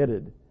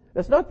transmitted.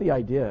 That's not the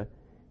idea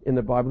in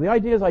the Bible. The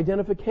idea is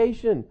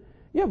identification.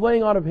 You have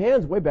laying on of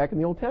hands way back in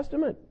the Old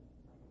Testament.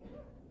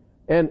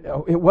 And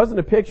it wasn't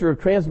a picture of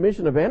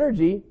transmission of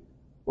energy.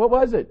 What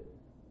was it?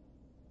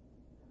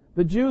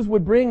 The Jews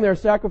would bring their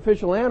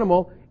sacrificial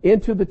animal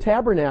into the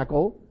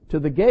tabernacle, to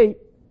the gate,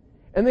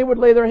 and they would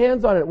lay their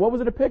hands on it. What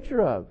was it a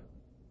picture of?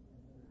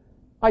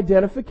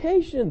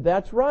 Identification.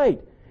 That's right.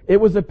 It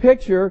was a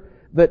picture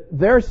that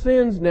their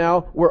sins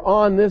now were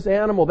on this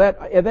animal.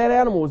 That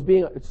animal was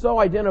being so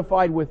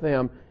identified with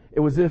them, it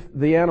was as if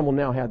the animal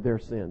now had their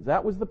sins.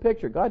 That was the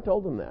picture. God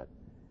told them that.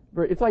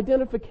 It's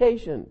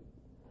identification.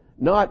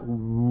 Not,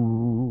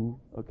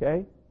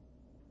 okay?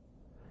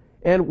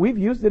 And we've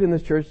used it in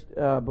this church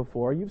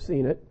before. You've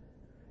seen it.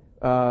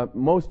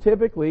 Most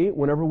typically,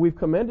 whenever we've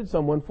commended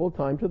someone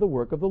full-time to the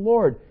work of the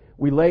Lord,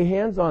 we lay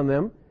hands on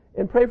them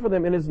and pray for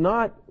them. And it's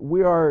not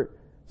we are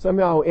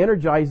somehow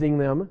energizing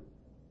them.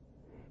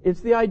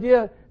 It's the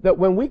idea that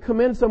when we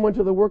commend someone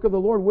to the work of the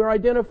Lord, we're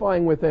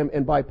identifying with them.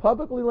 And by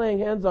publicly laying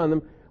hands on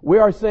them, we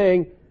are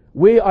saying,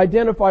 we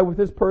identify with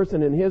this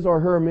person in his or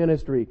her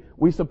ministry.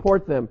 We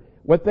support them.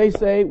 What they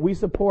say, we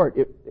support.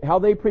 How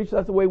they preach,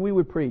 that's the way we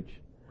would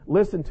preach.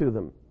 Listen to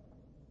them.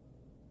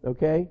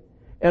 Okay?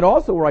 And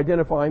also we're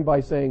identifying by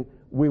saying,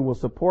 we will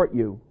support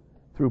you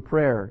through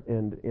prayer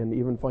and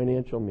even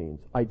financial means.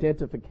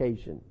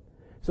 Identification.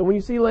 So when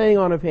you see laying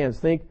on of hands,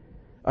 think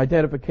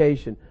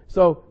identification.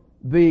 So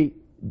the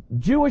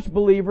Jewish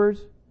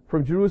believers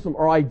from Jerusalem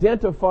are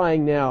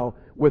identifying now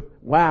with,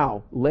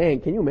 wow, laying.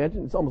 Can you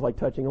imagine? It's almost like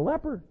touching a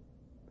leper.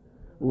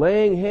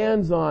 Laying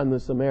hands on the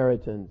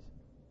Samaritans.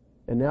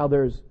 And now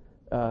there's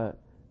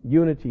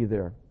unity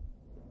there.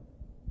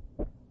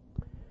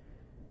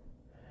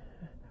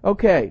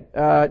 Okay,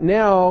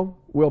 now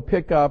we'll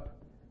pick up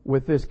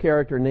with this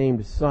character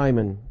named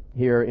Simon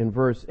here in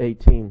verse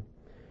 18.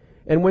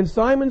 And when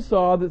Simon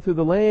saw that through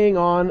the laying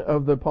on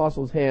of the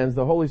apostles' hands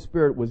the Holy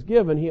Spirit was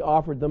given, he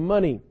offered them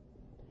money,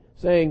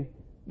 saying,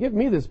 give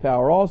me this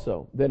power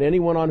also, that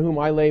anyone on whom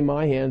I lay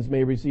my hands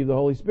may receive the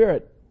Holy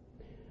Spirit.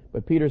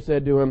 But Peter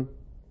said to him,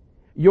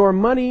 your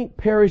money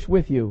perish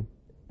with you,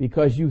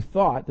 because you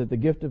thought that the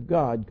gift of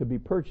God could be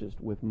purchased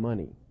with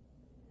money.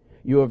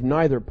 You have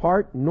neither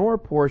part nor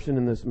portion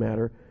in this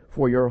matter,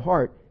 for your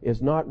heart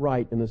is not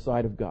right in the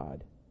sight of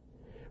God.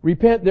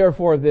 Repent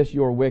therefore of this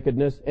your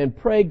wickedness, and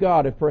pray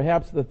God if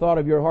perhaps the thought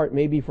of your heart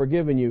may be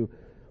forgiven you.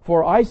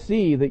 For I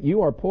see that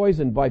you are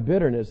poisoned by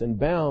bitterness and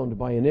bound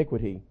by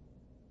iniquity.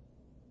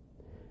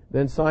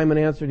 Then Simon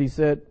answered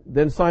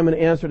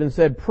and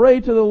said, pray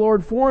to the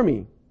Lord for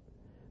me,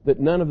 that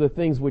none of the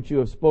things which you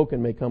have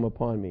spoken may come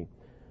upon me.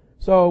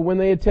 So when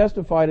they had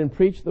testified and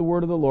preached the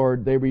word of the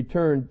Lord, they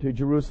returned to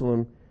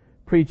Jerusalem,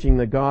 preaching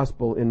the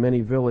gospel in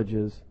many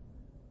villages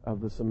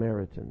of the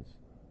Samaritans.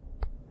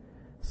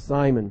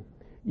 Simon.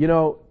 You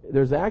know,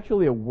 there's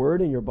actually a word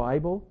in your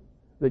Bible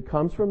that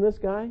comes from this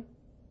guy.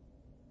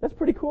 That's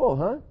pretty cool,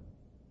 huh?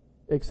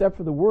 Except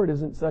for the word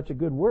isn't such a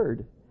good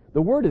word.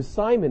 The word is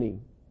simony.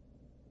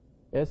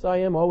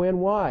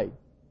 S-I-M-O-N-Y.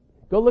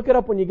 Go look it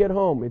up when you get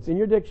home. It's in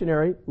your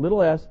dictionary,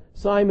 little s,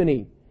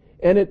 simony.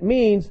 And it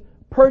means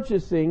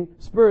purchasing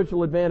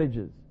spiritual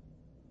advantages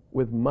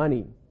with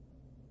money.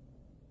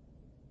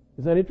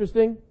 Is that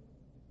interesting?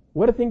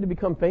 What a thing to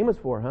become famous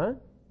for, huh?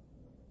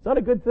 It's not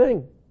a good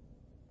thing.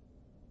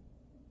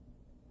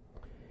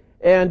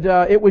 And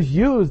it was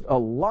used a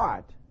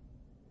lot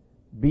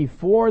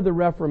before the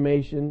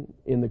Reformation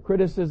in the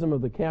criticism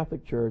of the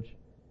Catholic Church.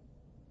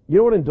 You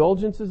know what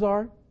indulgences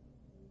are?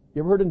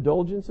 You ever heard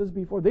indulgences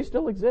before? They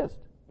still exist,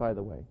 by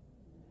the way.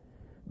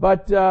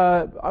 But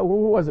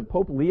who was it?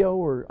 Pope Leo,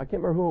 or I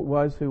can't remember who it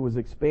was, who was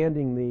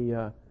expanding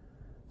the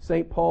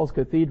St. Paul's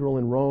Cathedral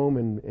in Rome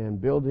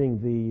and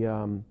building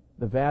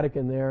the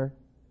Vatican there.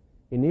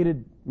 He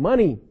needed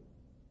money.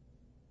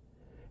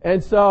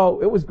 And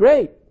so it was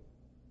great.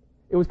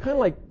 It was kind of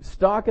like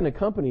stock in a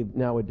company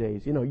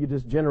nowadays. You know, you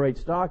just generate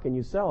stock and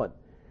you sell it.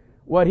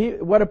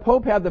 What a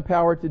pope had the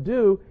power to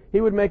do, he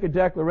would make a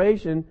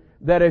declaration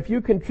that if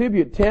you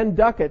contribute 10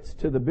 ducats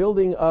to the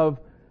building of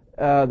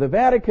the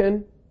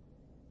Vatican,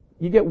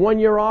 you get 1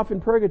 year off in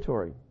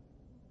purgatory.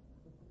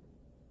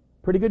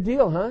 Pretty good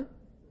deal, huh?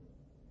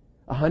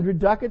 100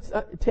 ducats,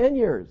 10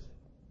 years.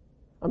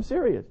 I'm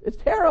serious. It's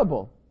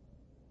terrible.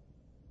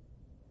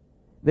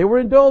 They were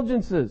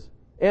indulgences.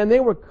 And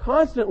they were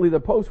constantly, the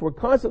popes were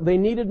constantly, they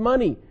needed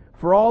money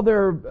for all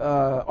their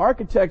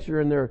architecture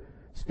and their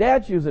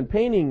statues and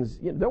paintings.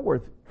 You know, they're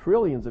worth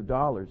trillions of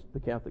dollars, the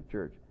Catholic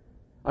Church.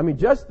 I mean,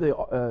 just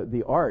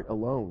the art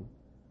alone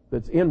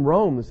that's in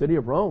Rome, the city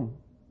of Rome.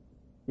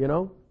 You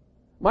know?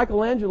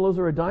 Michelangelo's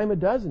are a dime a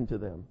dozen to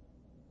them.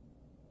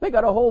 They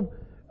got a whole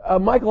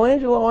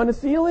Michelangelo on the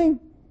ceiling.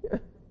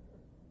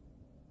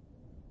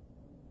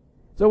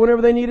 So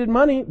whenever they needed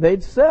money,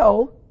 they'd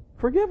sell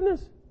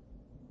forgiveness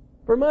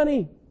for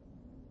money.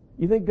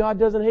 You think God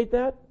doesn't hate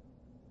that?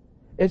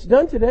 It's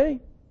done today.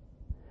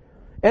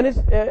 And it's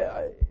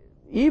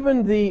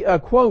even the,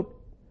 quote,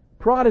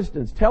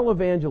 Protestants,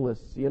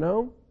 televangelists, you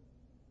know.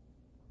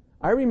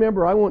 I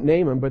remember, I won't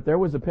name him, but there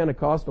was a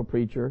Pentecostal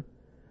preacher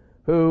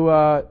who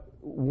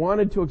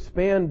wanted to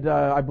expand,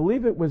 I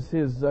believe it was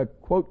his,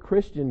 quote,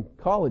 Christian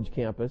college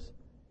campus,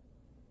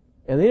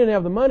 and they didn't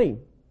have the money.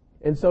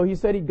 And so he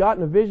said he'd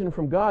gotten a vision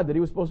from God that he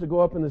was supposed to go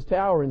up in this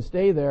tower and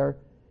stay there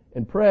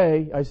and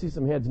pray. I see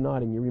some heads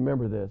nodding. You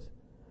remember this.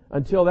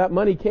 Until that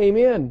money came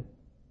in.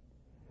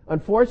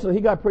 Unfortunately, he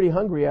got pretty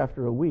hungry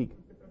after a week.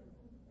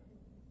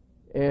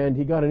 And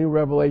he got a new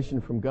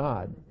revelation from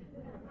God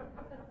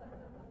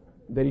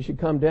that he should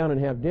come down and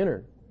have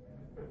dinner.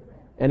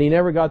 And he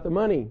never got the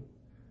money.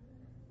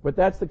 But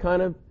that's the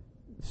kind of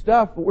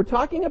stuff we're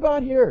talking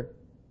about here.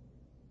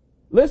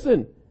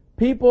 Listen,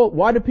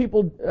 why do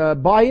people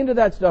buy into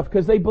that stuff?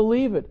 Because they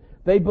believe it.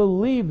 They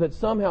believe that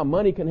somehow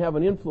money can have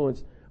an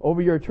influence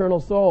over your eternal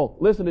soul.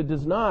 Listen, it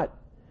does not.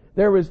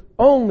 There is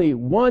only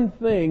one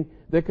thing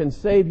that can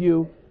save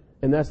you,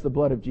 and that's the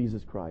blood of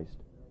Jesus Christ.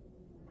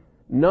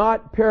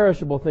 Not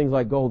perishable things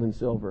like gold and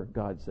silver,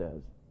 God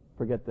says.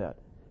 Forget that.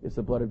 It's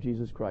the blood of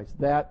Jesus Christ.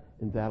 That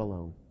and that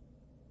alone.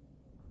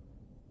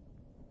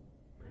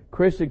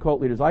 Christian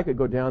cult leaders, I could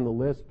go down the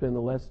list, spend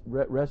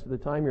the rest of the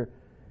time here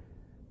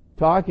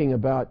talking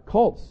about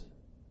cults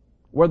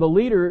where the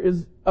leader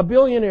is a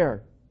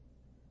billionaire.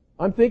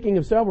 I'm thinking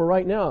of several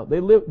right now.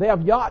 They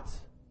have yachts,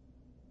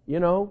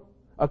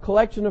 a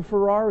collection of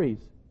Ferraris.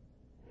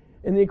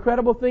 And the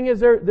incredible thing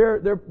is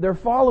their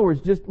followers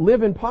just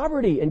live in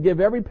poverty and give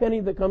every penny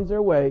that comes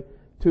their way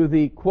to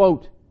the,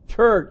 quote,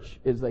 church,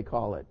 as they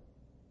call it.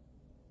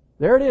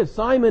 There it is,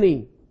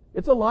 simony.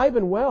 It's alive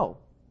and well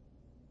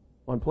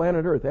on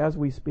planet Earth as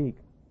we speak.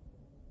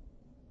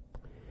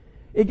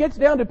 It gets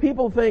down to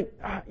people think,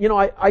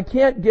 I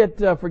can't get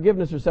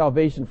forgiveness or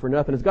salvation for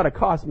nothing. It's got to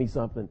cost me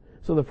something.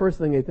 So the first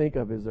thing they think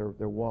of is their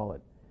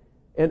wallet.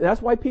 And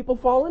that's why people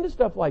fall into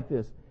stuff like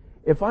this.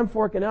 If I'm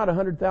forking out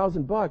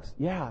 $100,000,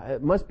 yeah,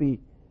 it must be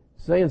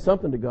saying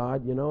something to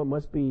God, it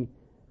must be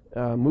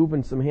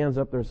moving some hands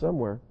up there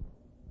somewhere.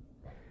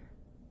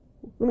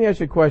 Let me ask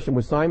you a question.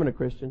 Was Simon a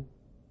Christian?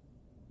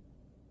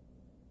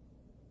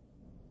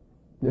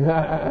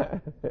 I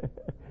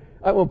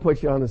won't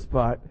put you on the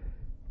spot.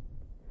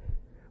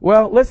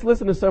 Well, let's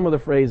listen to some of the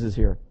phrases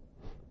here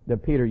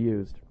that Peter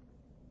used.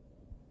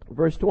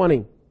 Verse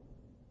 20.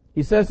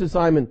 He says to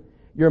Simon,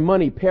 your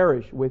money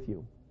perish with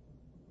you.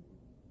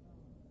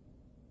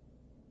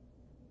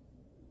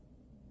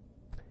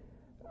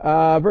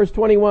 Verse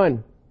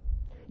 21.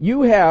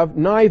 You have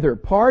neither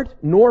part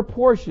nor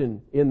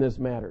portion in this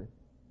matter.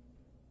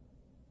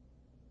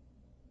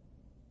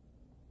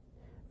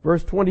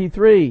 Verse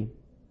 23.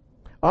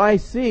 I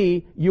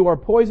see you are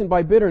poisoned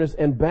by bitterness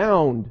and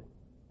bound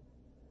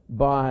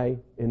by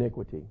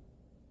iniquity.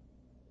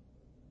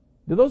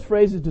 Do those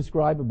phrases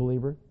describe a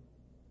believer?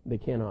 They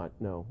cannot.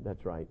 No,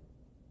 that's right.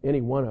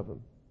 Any one of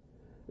them.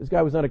 This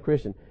guy was not a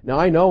Christian. Now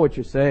I know what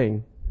you're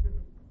saying.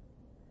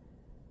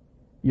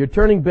 You're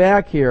turning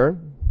back here.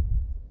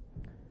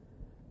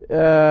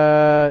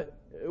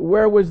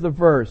 Where was the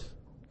verse?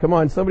 Come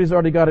on, somebody's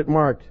already got it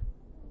marked.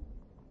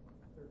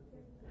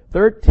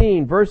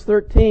 13, verse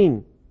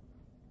 13.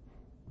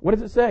 What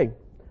does it say?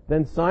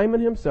 Then Simon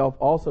himself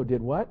also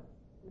did what?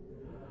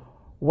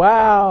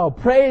 Wow,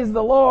 praise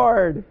the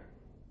Lord.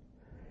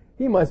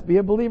 He must be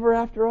a believer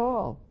after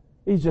all.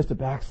 He's just a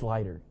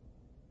backslider.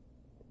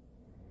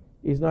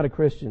 He's not a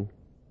Christian.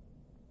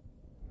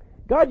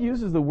 God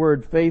uses the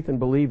word faith and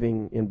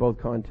believing in both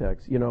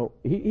contexts.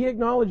 He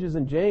acknowledges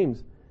in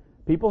James,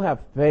 people have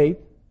faith.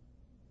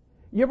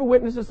 You ever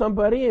witness to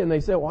somebody and they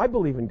say, well, I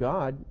believe in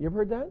God. You ever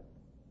heard that?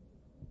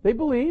 They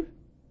believe,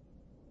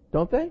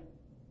 don't they?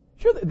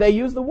 Sure, they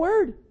use the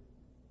word.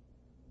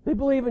 They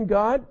believe in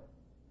God.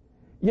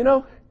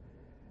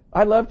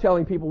 I love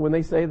telling people when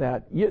they say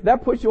that,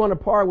 that puts you on a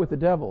par with the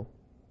devil.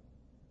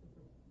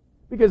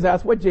 Because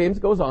that's what James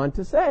goes on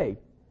to say.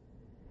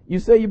 You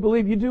say you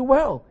believe, you do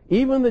well.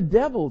 Even the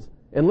devils,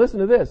 and listen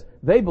to this,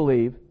 they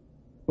believe,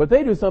 but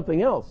they do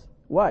something else.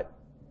 What?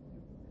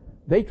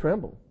 They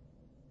tremble.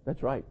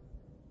 That's right.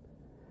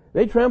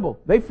 They tremble.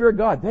 They fear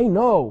God. They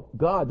know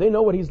God. They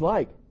know what He's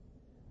like.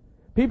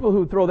 People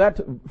who throw that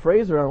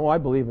phrase around, I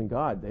believe in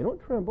God, they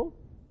don't tremble.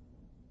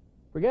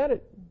 Forget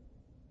it.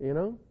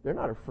 They're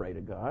not afraid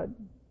of God.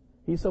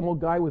 He's some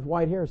old guy with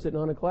white hair sitting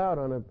on a cloud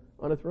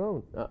on a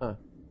throne.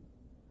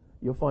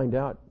 You'll find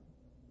out,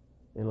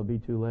 and it'll be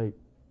too late.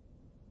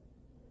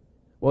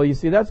 Well, you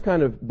see, that's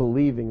kind of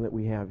believing that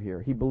we have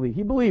here. He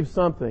believed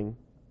something,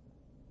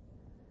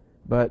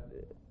 but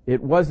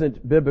it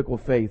wasn't biblical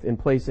faith in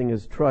placing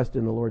his trust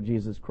in the Lord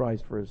Jesus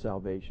Christ for his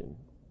salvation.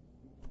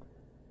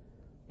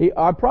 He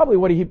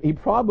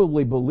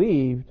probably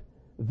believed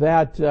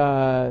that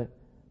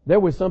there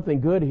was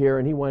something good here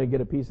and he wanted to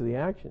get a piece of the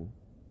action.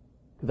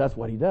 Because that's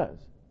what he does.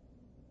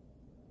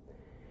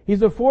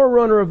 He's a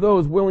forerunner of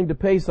those willing to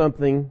pay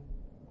something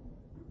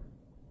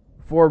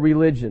for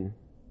religion.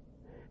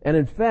 And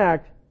in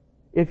fact,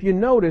 if you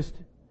noticed,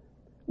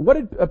 what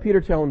did Peter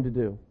tell him to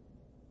do?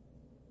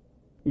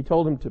 He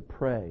told him to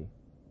pray,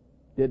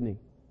 didn't he?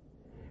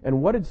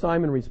 And what did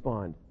Simon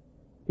respond?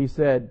 He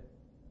said,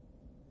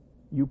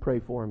 you pray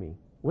for me.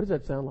 What does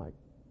that sound like?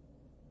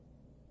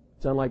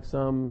 Sound like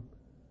some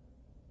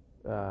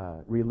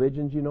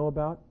religions you know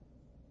about?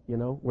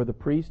 Where the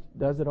priest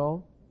does it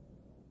all?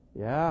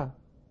 Yeah.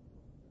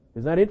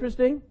 Isn't that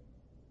interesting?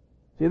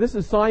 See, this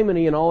is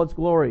simony in all its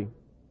glory.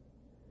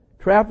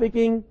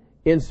 Trafficking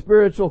in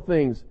spiritual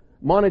things,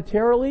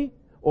 monetarily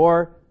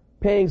or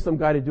paying some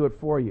guy to do it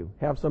for you.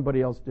 Have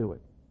somebody else do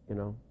it,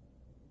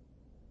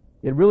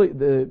 It really,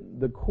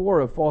 the core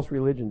of false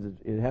religions,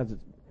 it has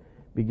its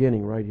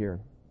beginning right here.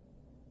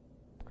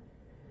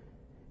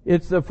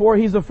 He's a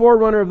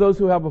forerunner of those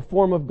who have a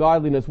form of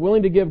godliness,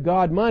 willing to give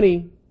God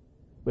money,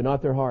 but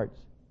not their hearts.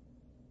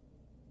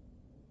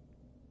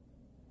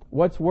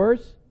 What's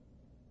worse?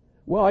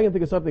 Well, I can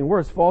think of something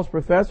worse. False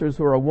professors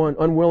who are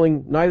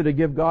unwilling neither to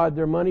give God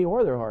their money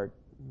or their heart.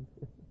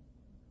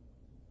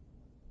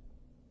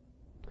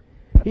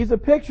 He's a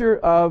picture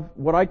of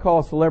what I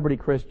call celebrity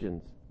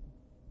Christians.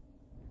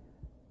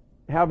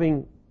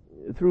 Having,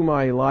 through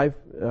my life,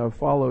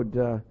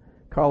 followed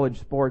college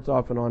sports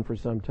off and on for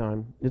some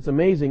time, it's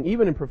amazing,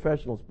 even in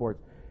professional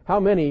sports, how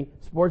many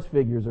sports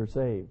figures are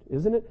saved,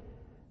 isn't it?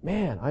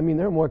 Man, I mean,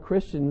 there are more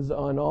Christians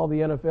on all the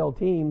NFL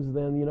teams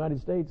than the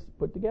United States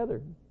put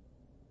together.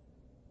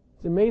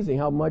 It's amazing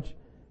how much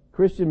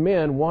Christian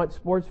men want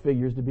sports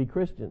figures to be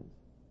Christians.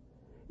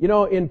 You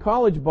know, in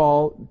college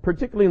ball,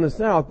 particularly in the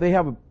South, they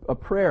have a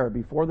prayer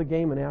before the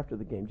game and after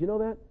the game. Do you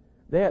know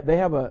that? They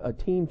have a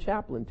team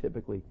chaplain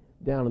typically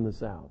down in the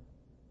South,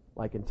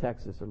 like in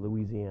Texas or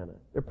Louisiana.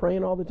 They're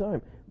praying all the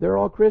time. They're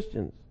all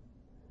Christians.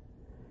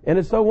 And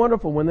it's so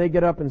wonderful when they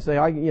get up and say,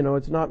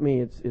 it's not me,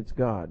 it's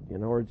God,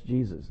 or it's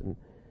Jesus. And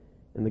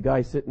the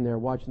guy sitting there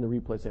watching the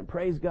replay saying,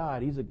 praise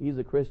God, he's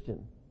a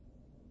Christian.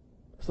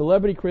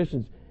 Celebrity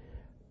Christians.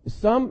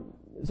 Some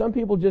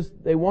people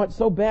they want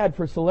so bad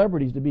for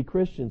celebrities to be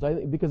Christians,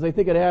 because they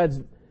think it adds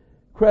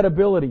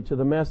credibility to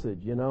the message,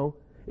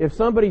 If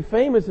somebody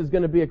famous is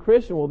going to be a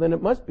Christian, well, then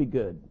it must be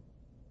good.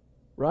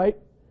 Right?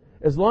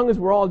 As long as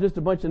we're all just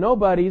a bunch of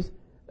nobodies,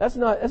 that's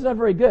not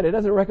very good. It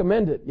doesn't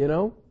recommend it,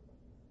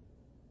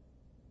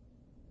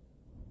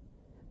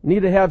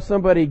 Need to have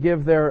somebody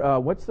give their,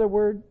 what's their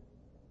word?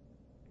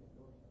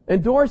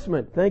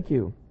 Endorsement. Thank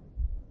you.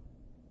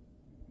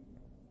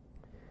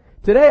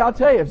 Today, I'll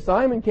tell you, if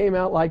Simon came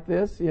out like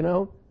this,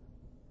 how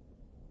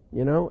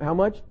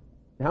much?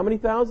 How many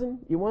thousand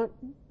you want?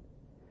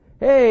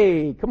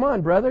 Hey, come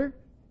on, brother.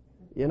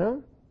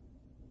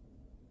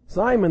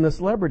 Simon, the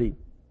celebrity.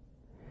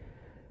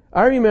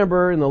 I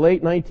remember in the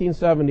late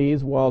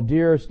 1970s, while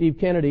dear Steve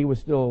Kennedy was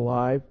still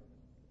alive,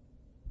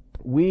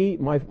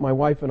 my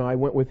wife and I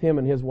went with him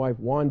and his wife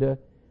Wanda, and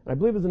I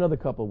believe there's another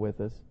couple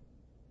with us,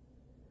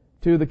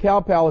 to the Cow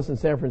Palace in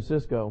San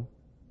Francisco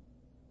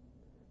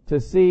to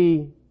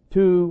see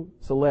two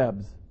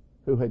celebs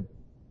who had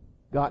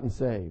gotten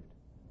saved.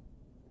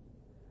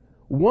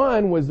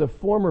 One was the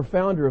former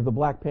founder of the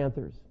Black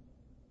Panthers.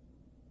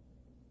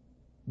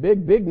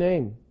 Big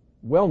name,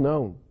 well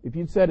known. If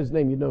you'd said his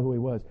name, you'd know who he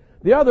was.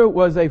 The other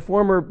was a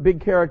former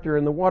big character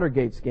in the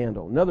Watergate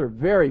scandal, another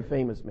very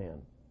famous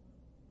man.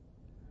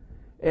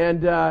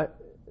 And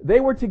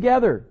they were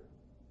together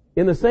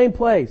in the same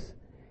place.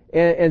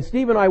 And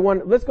Steve and I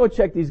wanted, let's go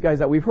check these guys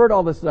out. We've heard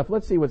all this stuff.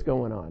 Let's see what's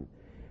going on.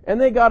 And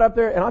they got up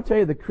there, and I'll tell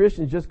you, the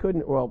Christians just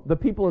couldn't, the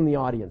people in the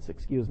audience,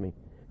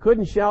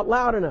 couldn't shout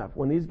loud enough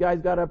when these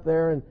guys got up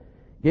there and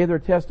gave their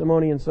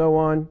testimony and so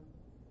on.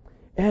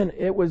 And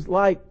it was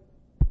like,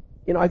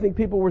 I think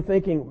people were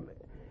thinking,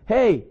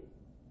 hey,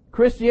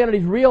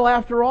 Christianity's real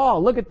after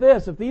all. Look at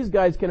this. If these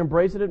guys can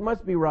embrace it, it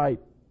must be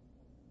right.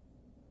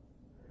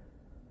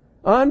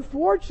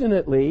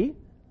 Unfortunately,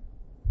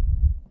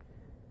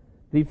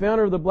 the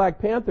founder of the Black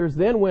Panthers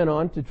then went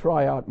on to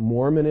try out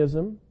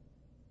Mormonism.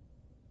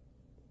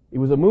 He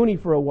was a Moonie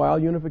for a while,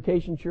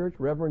 Unification Church,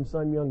 Reverend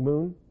Sun Myung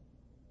Moon,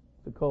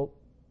 the cult.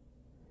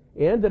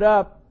 He ended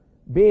up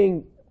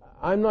being,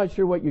 I'm not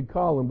sure what you'd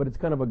call him, but it's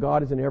kind of a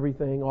God is in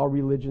everything, all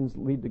religions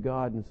lead to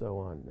God and so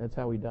on. That's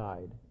how he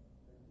died.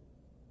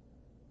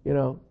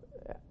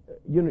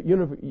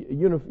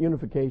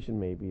 Unification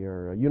maybe,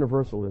 or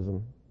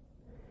universalism.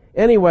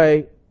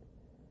 Anyway,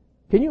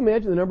 can you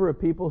imagine the number of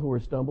people who were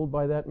stumbled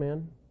by that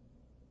man?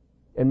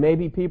 And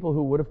maybe people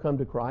who would have come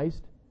to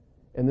Christ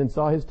and then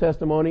saw his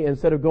testimony, and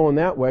instead of going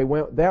that way,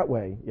 went that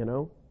way,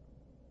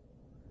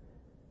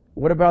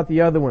 What about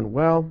the other one?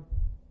 Well,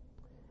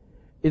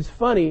 it's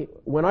funny,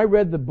 when I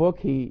read the book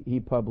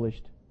he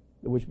published,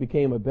 which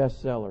became a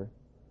bestseller,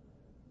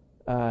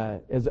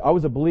 as I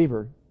was a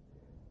believer,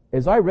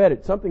 as I read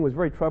it, something was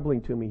very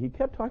troubling to me. He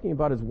kept talking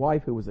about his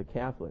wife who was a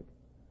Catholic.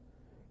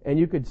 And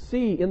you could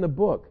see in the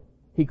book,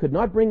 he could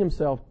not bring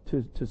himself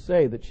to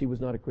say that she was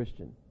not a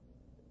Christian.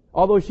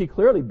 Although she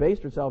clearly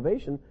based her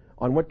salvation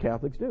on what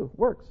Catholics do.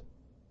 Works.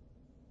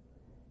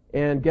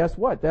 And guess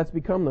what? That's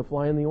become the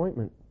fly in the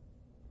ointment.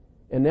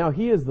 And now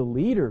he is the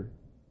leader.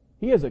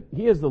 He is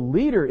the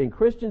leader in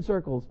Christian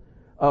circles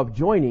of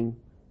joining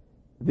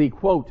the,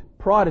 quote,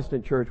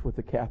 Protestant church with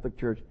the Catholic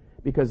Church.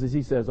 Because as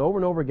he says over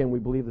and over again, we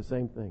believe the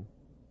same thing.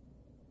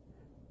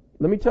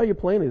 Let me tell you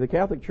plainly, the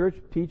Catholic Church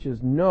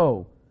teaches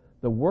no.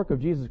 The work of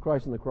Jesus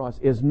Christ on the cross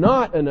is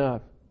not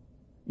enough.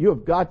 You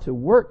have got to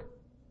work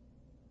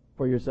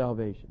for your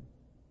salvation.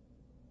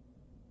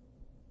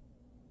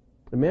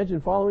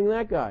 Imagine following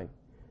that guy.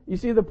 You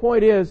see, the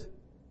point is,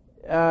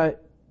 the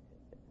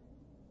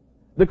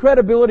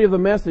credibility of the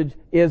message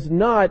is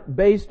not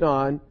based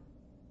on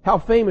how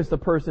famous the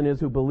person is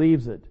who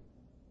believes it.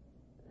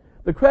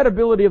 The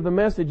credibility of the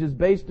message is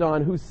based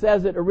on who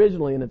says it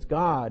originally, and it's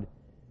God,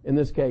 in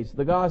this case,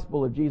 the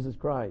gospel of Jesus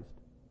Christ.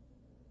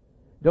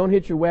 Don't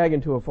hitch your wagon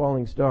to a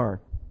falling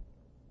star.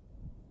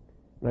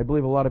 And I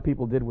believe a lot of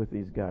people did with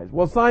these guys.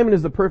 Well, Simon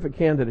is the perfect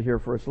candidate here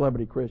for a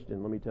celebrity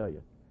Christian, let me tell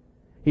you.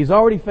 He's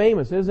already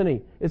famous, isn't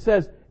he? It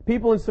says,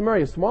 people in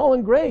Samaria, small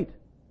and great,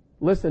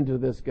 listen to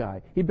this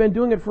guy. He'd been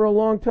doing it for a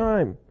long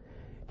time.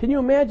 Can you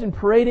imagine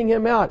parading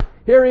him out?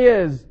 Here he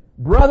is,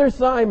 Brother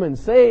Simon,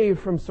 saved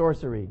from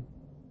sorcery.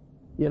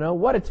 You know,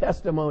 what a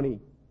testimony.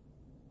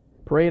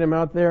 Parade him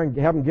out there and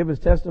have him give his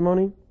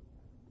testimony.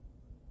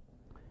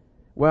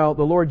 Well,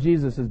 the Lord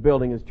Jesus is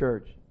building His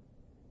church.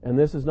 And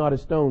this is not a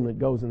stone that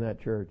goes in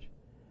that church.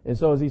 And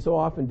so, as He so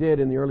often did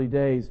in the early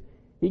days,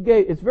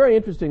 it's very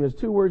interesting, there's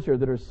two words here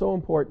that are so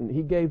important.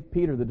 He gave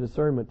Peter the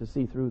discernment to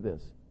see through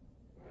this.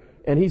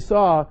 And he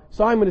saw,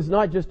 Simon is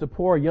not just a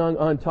poor, young,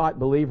 untaught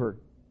believer.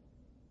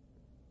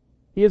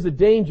 He is a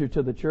danger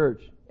to the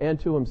church and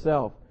to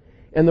himself.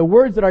 And the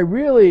words that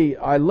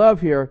I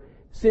love here,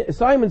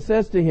 Simon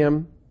says to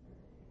him,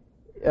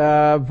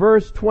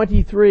 verse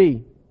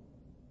 23,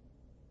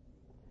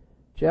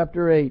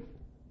 chapter 8,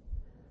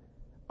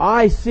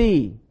 I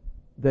see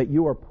that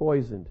you are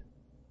poisoned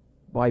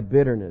by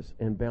bitterness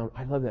and bound,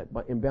 I love that,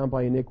 and bound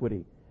by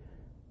iniquity.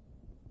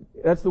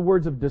 That's the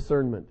words of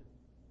discernment.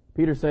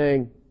 Peter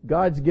saying,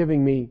 God's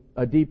giving me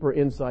a deeper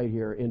insight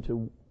here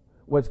into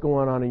what's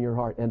going on in your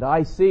heart. And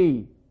I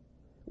see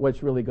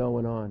what's really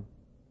going on.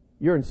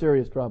 You're in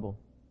serious trouble.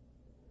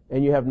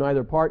 And you have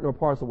neither part nor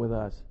parcel with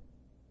us.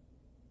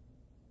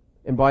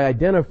 And by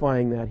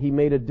identifying that, he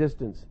made a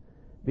distance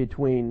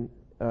between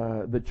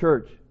the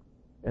church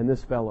and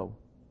this fellow.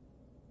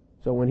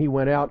 So when he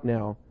went out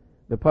now,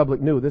 the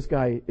public knew this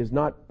guy is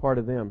not part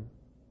of them.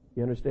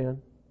 You understand?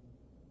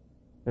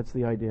 That's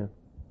the idea.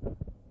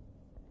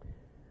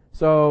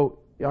 So,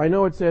 I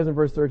know it says in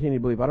verse 13 he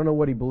believed. I don't know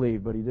what he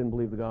believed, but he didn't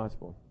believe the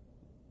gospel.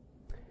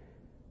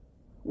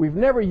 We've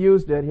never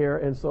used it here,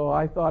 and so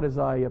I thought as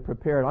I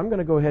prepared, I'm going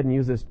to go ahead and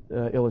use this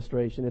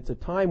illustration. It's a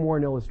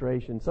time-worn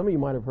illustration. Some of you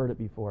might have heard it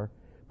before,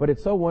 but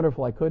it's so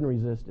wonderful I couldn't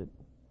resist it.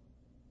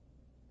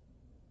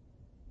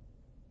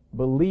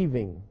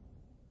 Believing.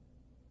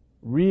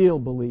 Real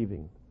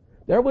believing.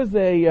 There was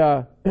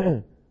a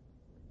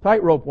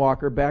tightrope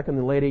walker back in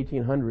the late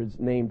 1800s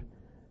named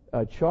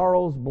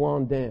Charles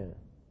Blondin.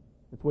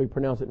 That's the way we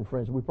pronounce it in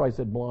French. We probably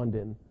said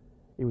Blondin.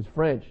 He was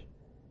French.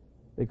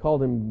 They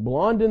called him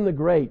Blondin the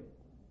Great.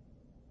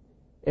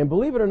 And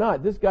believe it or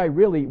not, this guy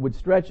really would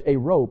stretch a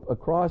rope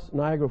across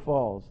Niagara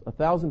Falls,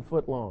 1,000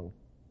 foot long.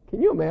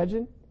 Can you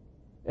imagine?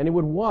 And he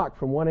would walk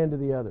from one end to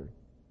the other.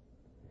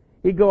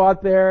 He'd go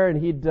out there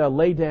and he'd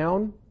lay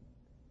down.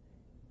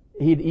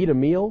 He'd eat a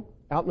meal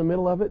out in the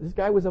middle of it. This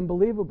guy was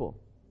unbelievable.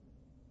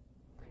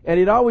 And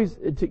he'd always,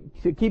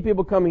 to keep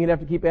people coming, he'd have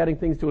to keep adding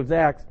things to his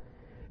acts.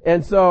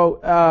 And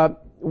so,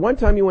 one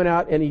time he went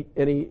out and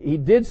he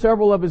did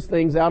several of his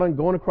things out on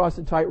going across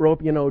the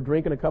tightrope,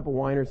 drinking a cup of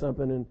wine or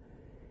something.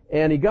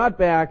 And he got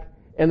back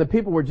and the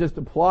people were just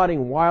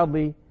applauding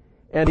wildly.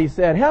 And he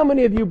said, how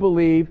many of you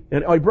believe,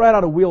 and he brought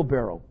out a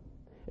wheelbarrow.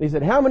 And he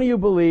said, how many of you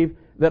believe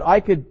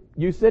that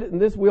you sit in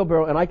this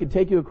wheelbarrow and I could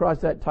take you across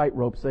that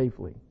tightrope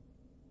safely? It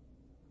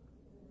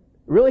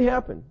really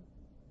happened.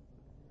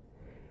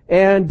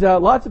 And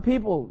lots of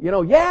people,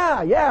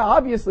 yeah,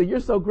 obviously, you're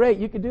so great,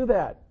 you could do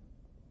that.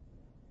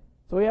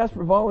 So he asked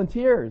for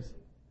volunteers.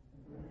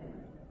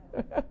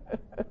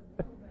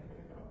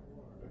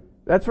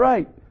 That's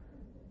right.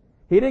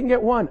 He didn't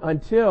get one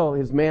until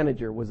his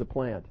manager was a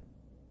plant.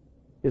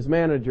 His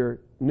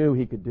manager knew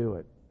he could do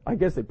it. I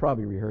guess they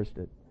probably rehearsed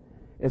it.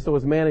 And so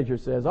his manager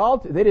says,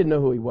 they didn't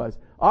know who he was.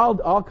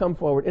 I'll come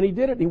forward. And he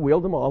did it. He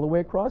wheeled them all the way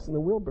across in the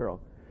wheelbarrow.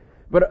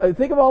 But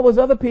think of all those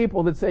other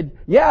people that said,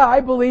 yeah,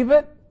 I believe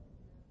it.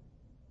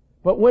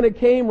 But when it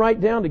came right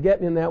down to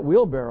getting in that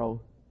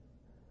wheelbarrow,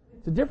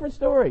 it's a different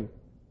story.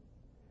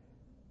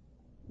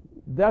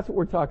 That's what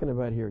we're talking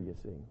about here, you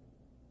see.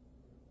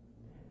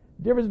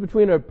 The difference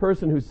between a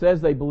person who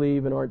says they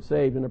believe and aren't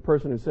saved and a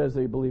person who says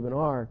they believe and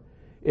are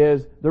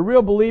is the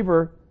real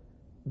believer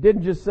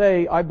didn't just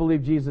say, I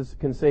believe Jesus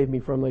can save me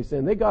from my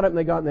sin. They got up and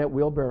they got in that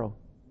wheelbarrow.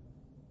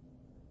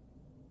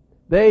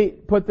 They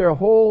put their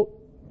whole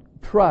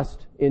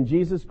trust in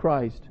Jesus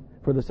Christ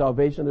for the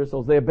salvation of their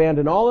souls. They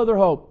abandoned all other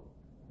hope.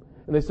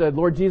 And they said,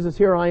 Lord Jesus,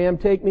 here I am,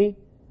 take me.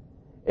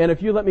 And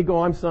if you let me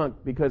go, I'm sunk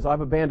because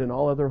I've abandoned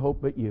all other hope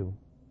but you.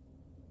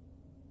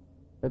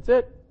 That's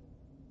it.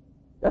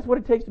 That's what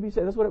it takes to be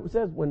saved. That's what it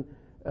says when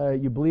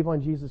you believe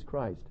on Jesus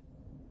Christ.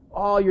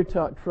 All your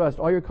trust,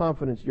 all your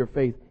confidence, your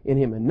faith in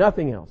Him and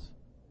nothing else.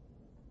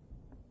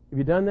 Have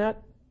you done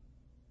that?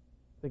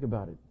 Think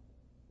about it.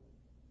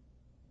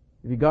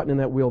 Have you gotten in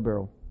that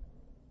wheelbarrow?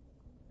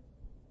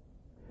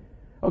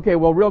 Okay,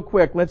 well, real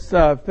quick, let's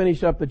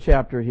finish up the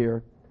chapter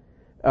here.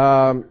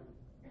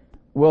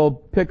 We'll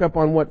pick up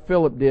on what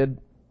Philip did.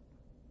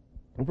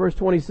 In verse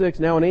 26,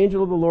 now an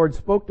angel of the Lord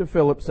spoke to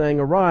Philip, saying,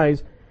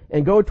 arise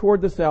and go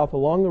toward the south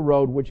along the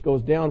road which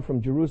goes down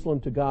from Jerusalem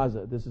to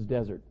Gaza. This is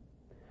desert.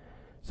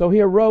 So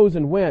he arose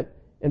and went,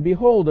 and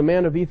behold, a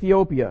man of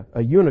Ethiopia,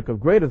 a eunuch of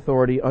great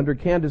authority, under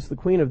Candace the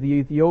queen of the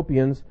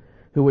Ethiopians,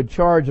 who had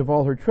charge of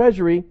all her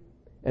treasury,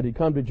 and had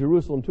come to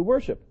Jerusalem to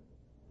worship.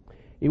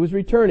 He was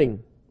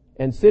returning,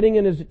 and sitting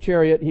in his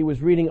chariot, he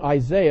was reading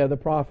Isaiah the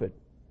prophet.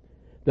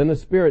 Then the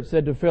Spirit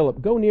said to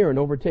Philip, go near and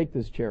overtake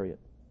this chariot.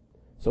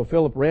 So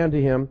Philip ran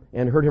to him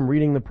and heard him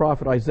reading the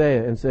prophet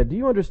Isaiah and said, "Do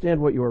you understand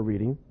what you are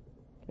reading?"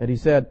 And he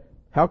said,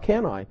 "How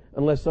can I,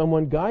 unless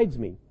someone guides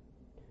me?"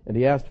 And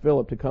he asked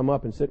Philip to come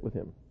up and sit with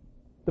him.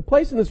 The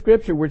place in the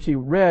scripture which he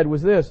read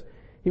was this: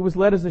 "He was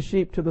led as a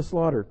sheep to the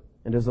slaughter,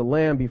 and as a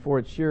lamb before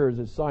its shearers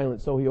is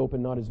silent, so he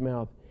opened not his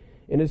mouth.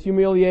 In his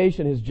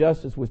humiliation his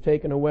justice was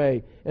taken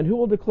away. And who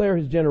will declare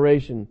his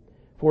generation?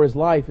 For his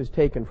life is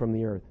taken from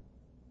the earth."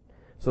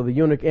 So the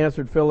eunuch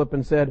answered Philip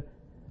and said,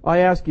 "I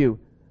ask you,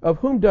 of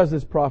whom does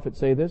this prophet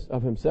say this?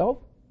 Of himself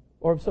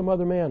or of some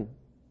other man?"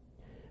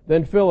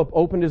 Then Philip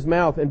opened his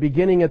mouth and,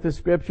 beginning at this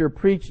scripture,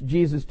 preached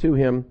Jesus to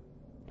him.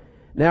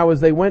 Now as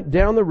they went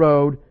down the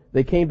road,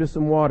 they came to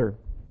some water.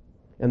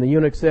 And the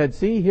eunuch said,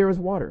 "See, here is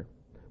water.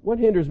 What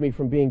hinders me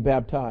from being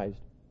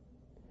baptized?"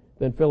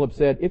 Then Philip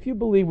said, "If you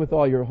believe with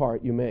all your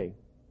heart, you may."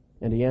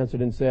 And he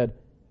answered and said,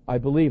 "I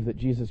believe that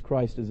Jesus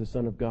Christ is the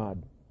Son of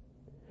God."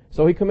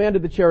 So he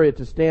commanded the chariot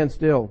to stand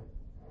still.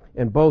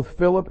 And both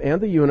Philip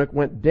and the eunuch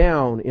went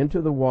down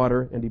into the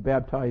water, and he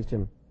baptized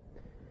him.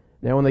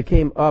 Now when they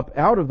came up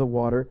out of the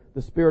water,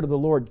 the Spirit of the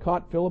Lord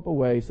caught Philip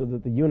away, so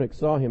that the eunuch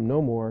saw him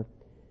no more,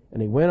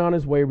 and he went on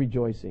his way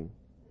rejoicing.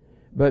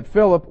 But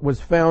Philip was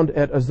found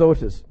at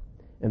Azotus,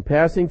 and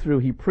passing through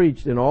he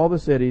preached in all the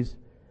cities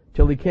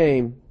till he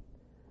came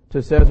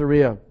to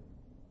Caesarea.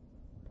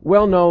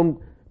 Well-known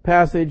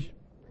passage.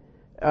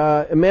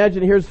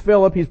 Imagine here's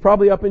Philip. He's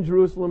probably up in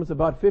Jerusalem. It's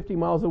about 50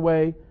 miles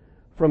away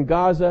from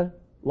Gaza.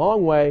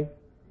 Long way.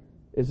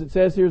 As it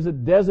says here, it's a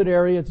desert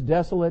area. It's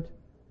desolate.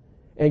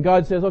 And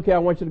God says, "Okay, I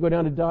want you to go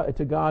down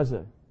to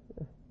Gaza."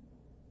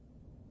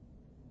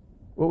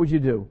 What would you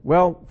do?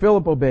 Well,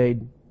 Philip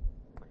obeyed,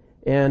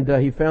 and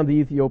he found the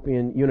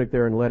Ethiopian eunuch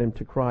there and led him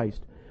to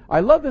Christ.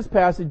 I love this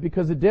passage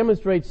because it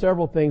demonstrates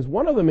several things.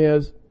 One of them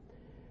is,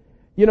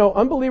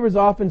 unbelievers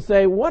often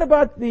say, "What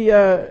about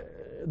the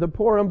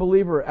poor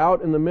unbeliever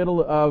out in the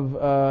middle of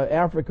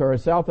Africa or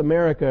South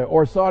America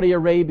or Saudi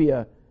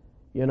Arabia,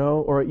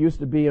 or it used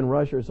to be in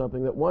Russia or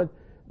something,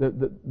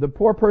 the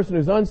poor person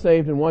who's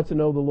unsaved and wants to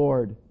know the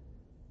Lord.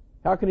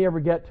 How can he ever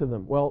get to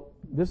them?" Well,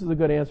 this is a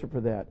good answer for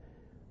that.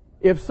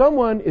 If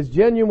someone is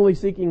genuinely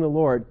seeking the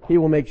Lord, he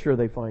will make sure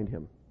they find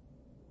him.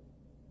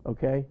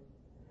 Okay?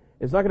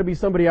 It's not going to be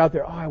somebody out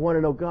there, "Oh, I want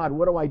to know God.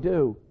 What do I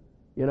do?"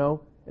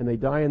 And they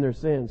die in their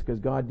sins because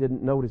God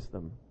didn't notice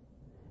them.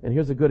 And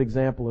here's a good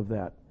example of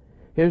that.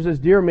 Here's this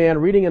dear man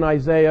reading in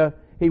Isaiah.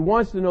 He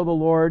wants to know the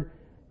Lord.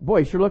 Boy,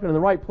 you're sure looking in the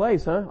right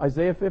place, huh?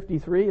 Isaiah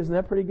 53, isn't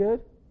that pretty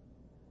good?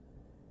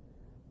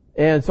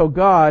 And so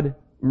God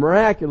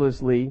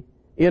miraculously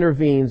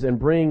intervenes and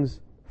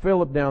brings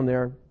Philip down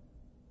there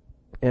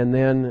and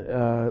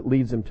then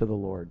leads him to the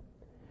Lord.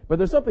 But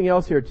there's something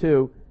else here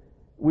too.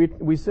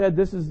 We said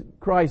this is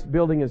Christ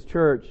building His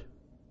church.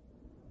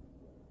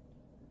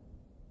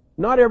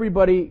 Not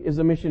everybody is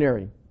a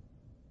missionary.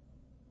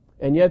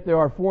 And yet there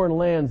are foreign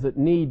lands that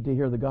need to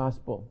hear the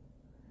gospel.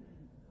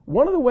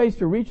 One of the ways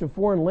to reach a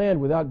foreign land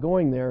without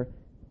going there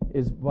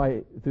is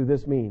through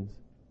this means.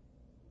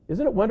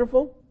 Isn't it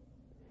wonderful?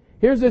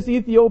 Here's this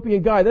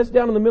Ethiopian guy. That's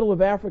down in the middle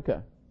of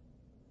Africa.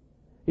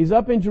 He's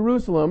up in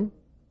Jerusalem.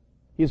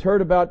 He's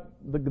heard about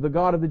the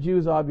God of the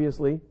Jews,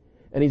 obviously.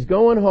 And he's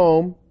going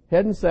home,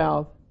 heading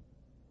south.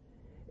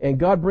 And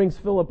God brings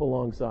Philip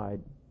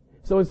alongside.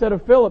 So instead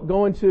of Philip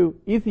going to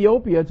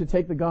Ethiopia to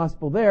take the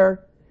gospel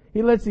there,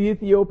 he lets the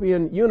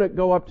Ethiopian eunuch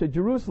go up to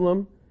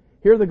Jerusalem,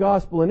 hear the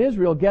gospel in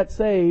Israel, get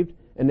saved,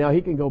 and now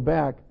he can go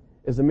back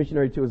as a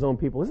missionary to his own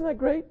people. Isn't that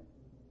great?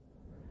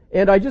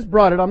 And I just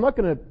brought it. I'm not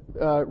going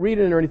to read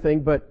it or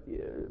anything, but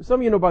some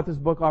of you know about this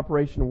book,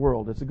 Operation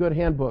World. It's a good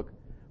handbook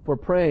for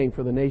praying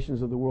for the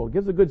nations of the world. It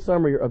gives a good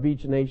summary of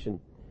each nation.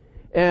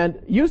 And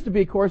it used to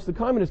be, of course, the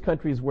communist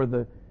countries were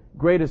the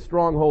greatest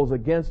strongholds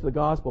against the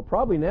gospel.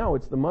 Probably now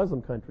it's the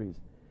Muslim countries.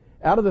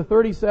 Out of the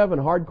 37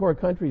 hardcore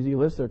countries he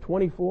lists there,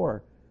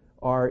 24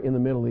 are in the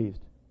Middle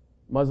East.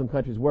 Muslim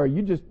countries where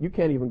you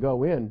can't even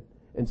go in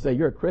and say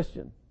you're a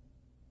Christian.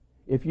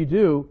 If you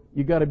do,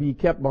 you got to be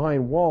kept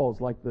behind walls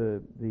like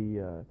the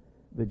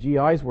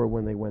GIs were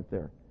when they went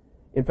there.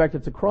 In fact,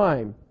 it's a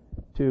crime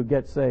to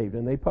get saved,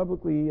 and they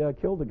publicly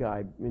killed a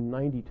guy in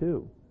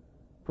 92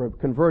 for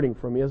converting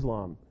from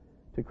Islam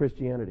to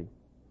Christianity.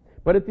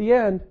 But at the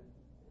end,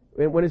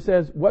 when it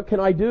says, "What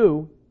can I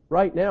do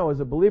right now as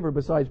a believer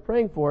besides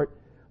praying for it?"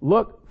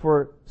 Look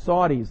for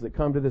Saudis that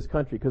come to this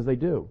country, because they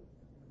do,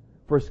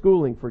 for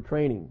schooling, for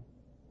training.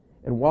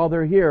 And while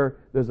they're here,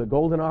 there's a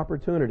golden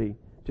opportunity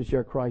to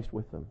share Christ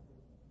with them.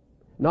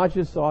 Not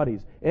just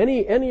Saudis.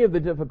 Any of the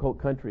difficult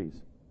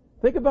countries.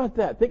 Think about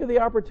that. Think of the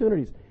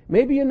opportunities.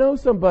 Maybe you know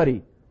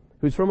somebody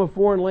who's from a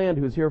foreign land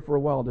who's here for a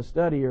while to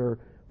study or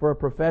for a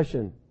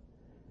profession.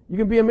 You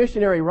can be a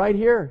missionary right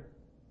here.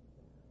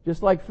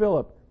 Just like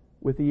Philip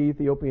with the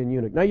Ethiopian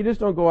eunuch. Now you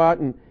just don't go out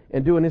and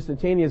do it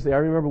instantaneously. I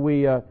remember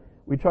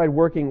we tried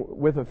working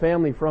with a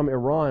family from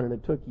Iran, and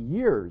it took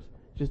years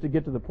just to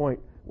get to the point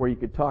where you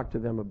could talk to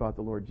them about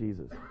the Lord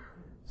Jesus.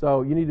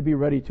 So you need to be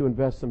ready to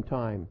invest some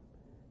time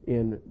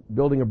in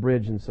building a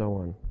bridge and so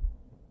on.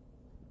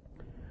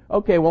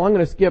 Okay, well, I'm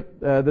going to skip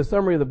the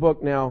summary of the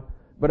book now.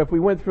 But if we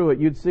went through it,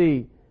 you'd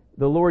see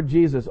the Lord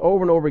Jesus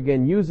over and over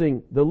again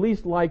using the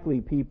least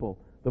likely people,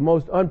 the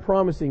most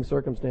unpromising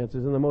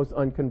circumstances, and the most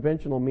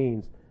unconventional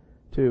means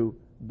to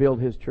build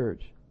His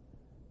church.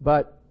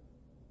 But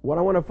what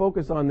I want to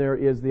focus on there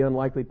is the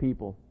unlikely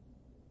people,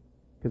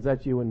 because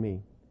that's you and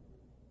me.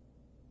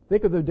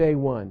 Think of the day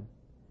one.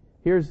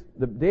 Here's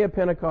the day of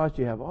Pentecost.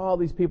 You have all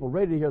these people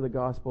ready to hear the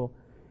gospel,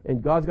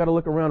 and God's got to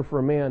look around for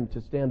a man to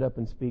stand up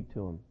and speak to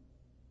them.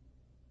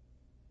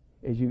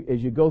 As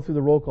you go through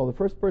the roll call, the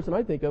first person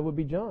I'd think of would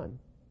be John.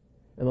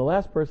 And the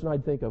last person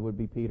I'd think of would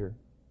be Peter.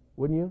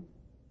 Wouldn't you?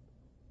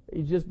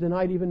 He just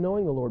denied even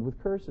knowing the Lord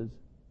with curses.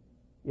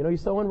 You know,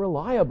 he's so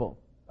unreliable.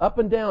 Up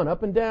and down,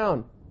 up and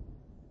down.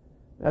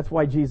 That's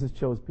why Jesus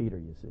chose Peter,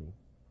 you see.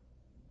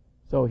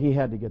 So he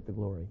had to get the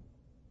glory.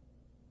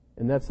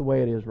 And that's the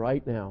way it is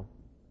right now.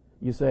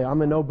 You say,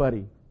 I'm a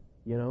nobody.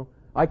 You know,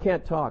 I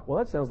can't talk. Well,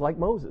 that sounds like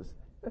Moses.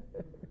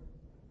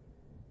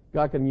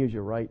 God can use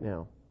you right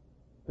now.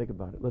 Think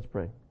about it. Let's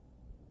pray.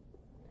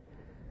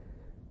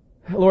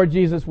 Lord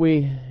Jesus,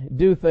 we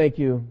do thank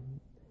you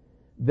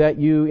that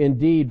you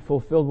indeed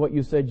fulfilled what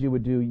you said you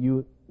would do.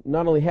 You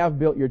not only have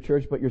built your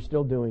church, but you're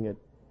still doing it.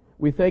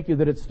 We thank you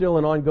that it's still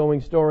an ongoing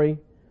story,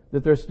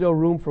 that there's still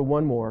room for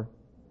one more.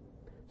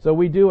 So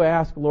we do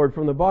ask, Lord,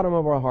 from the bottom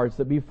of our hearts,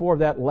 that before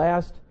that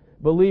last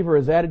believer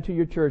is added to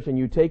your church and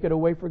you take it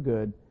away for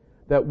good,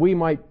 that we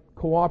might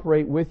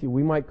cooperate with you,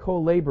 we might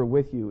co-labor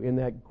with you in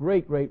that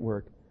great, great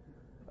work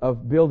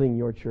of building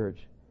your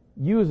church.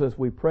 Use us,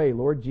 we pray,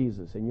 Lord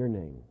Jesus, in your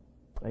name.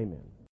 Amen.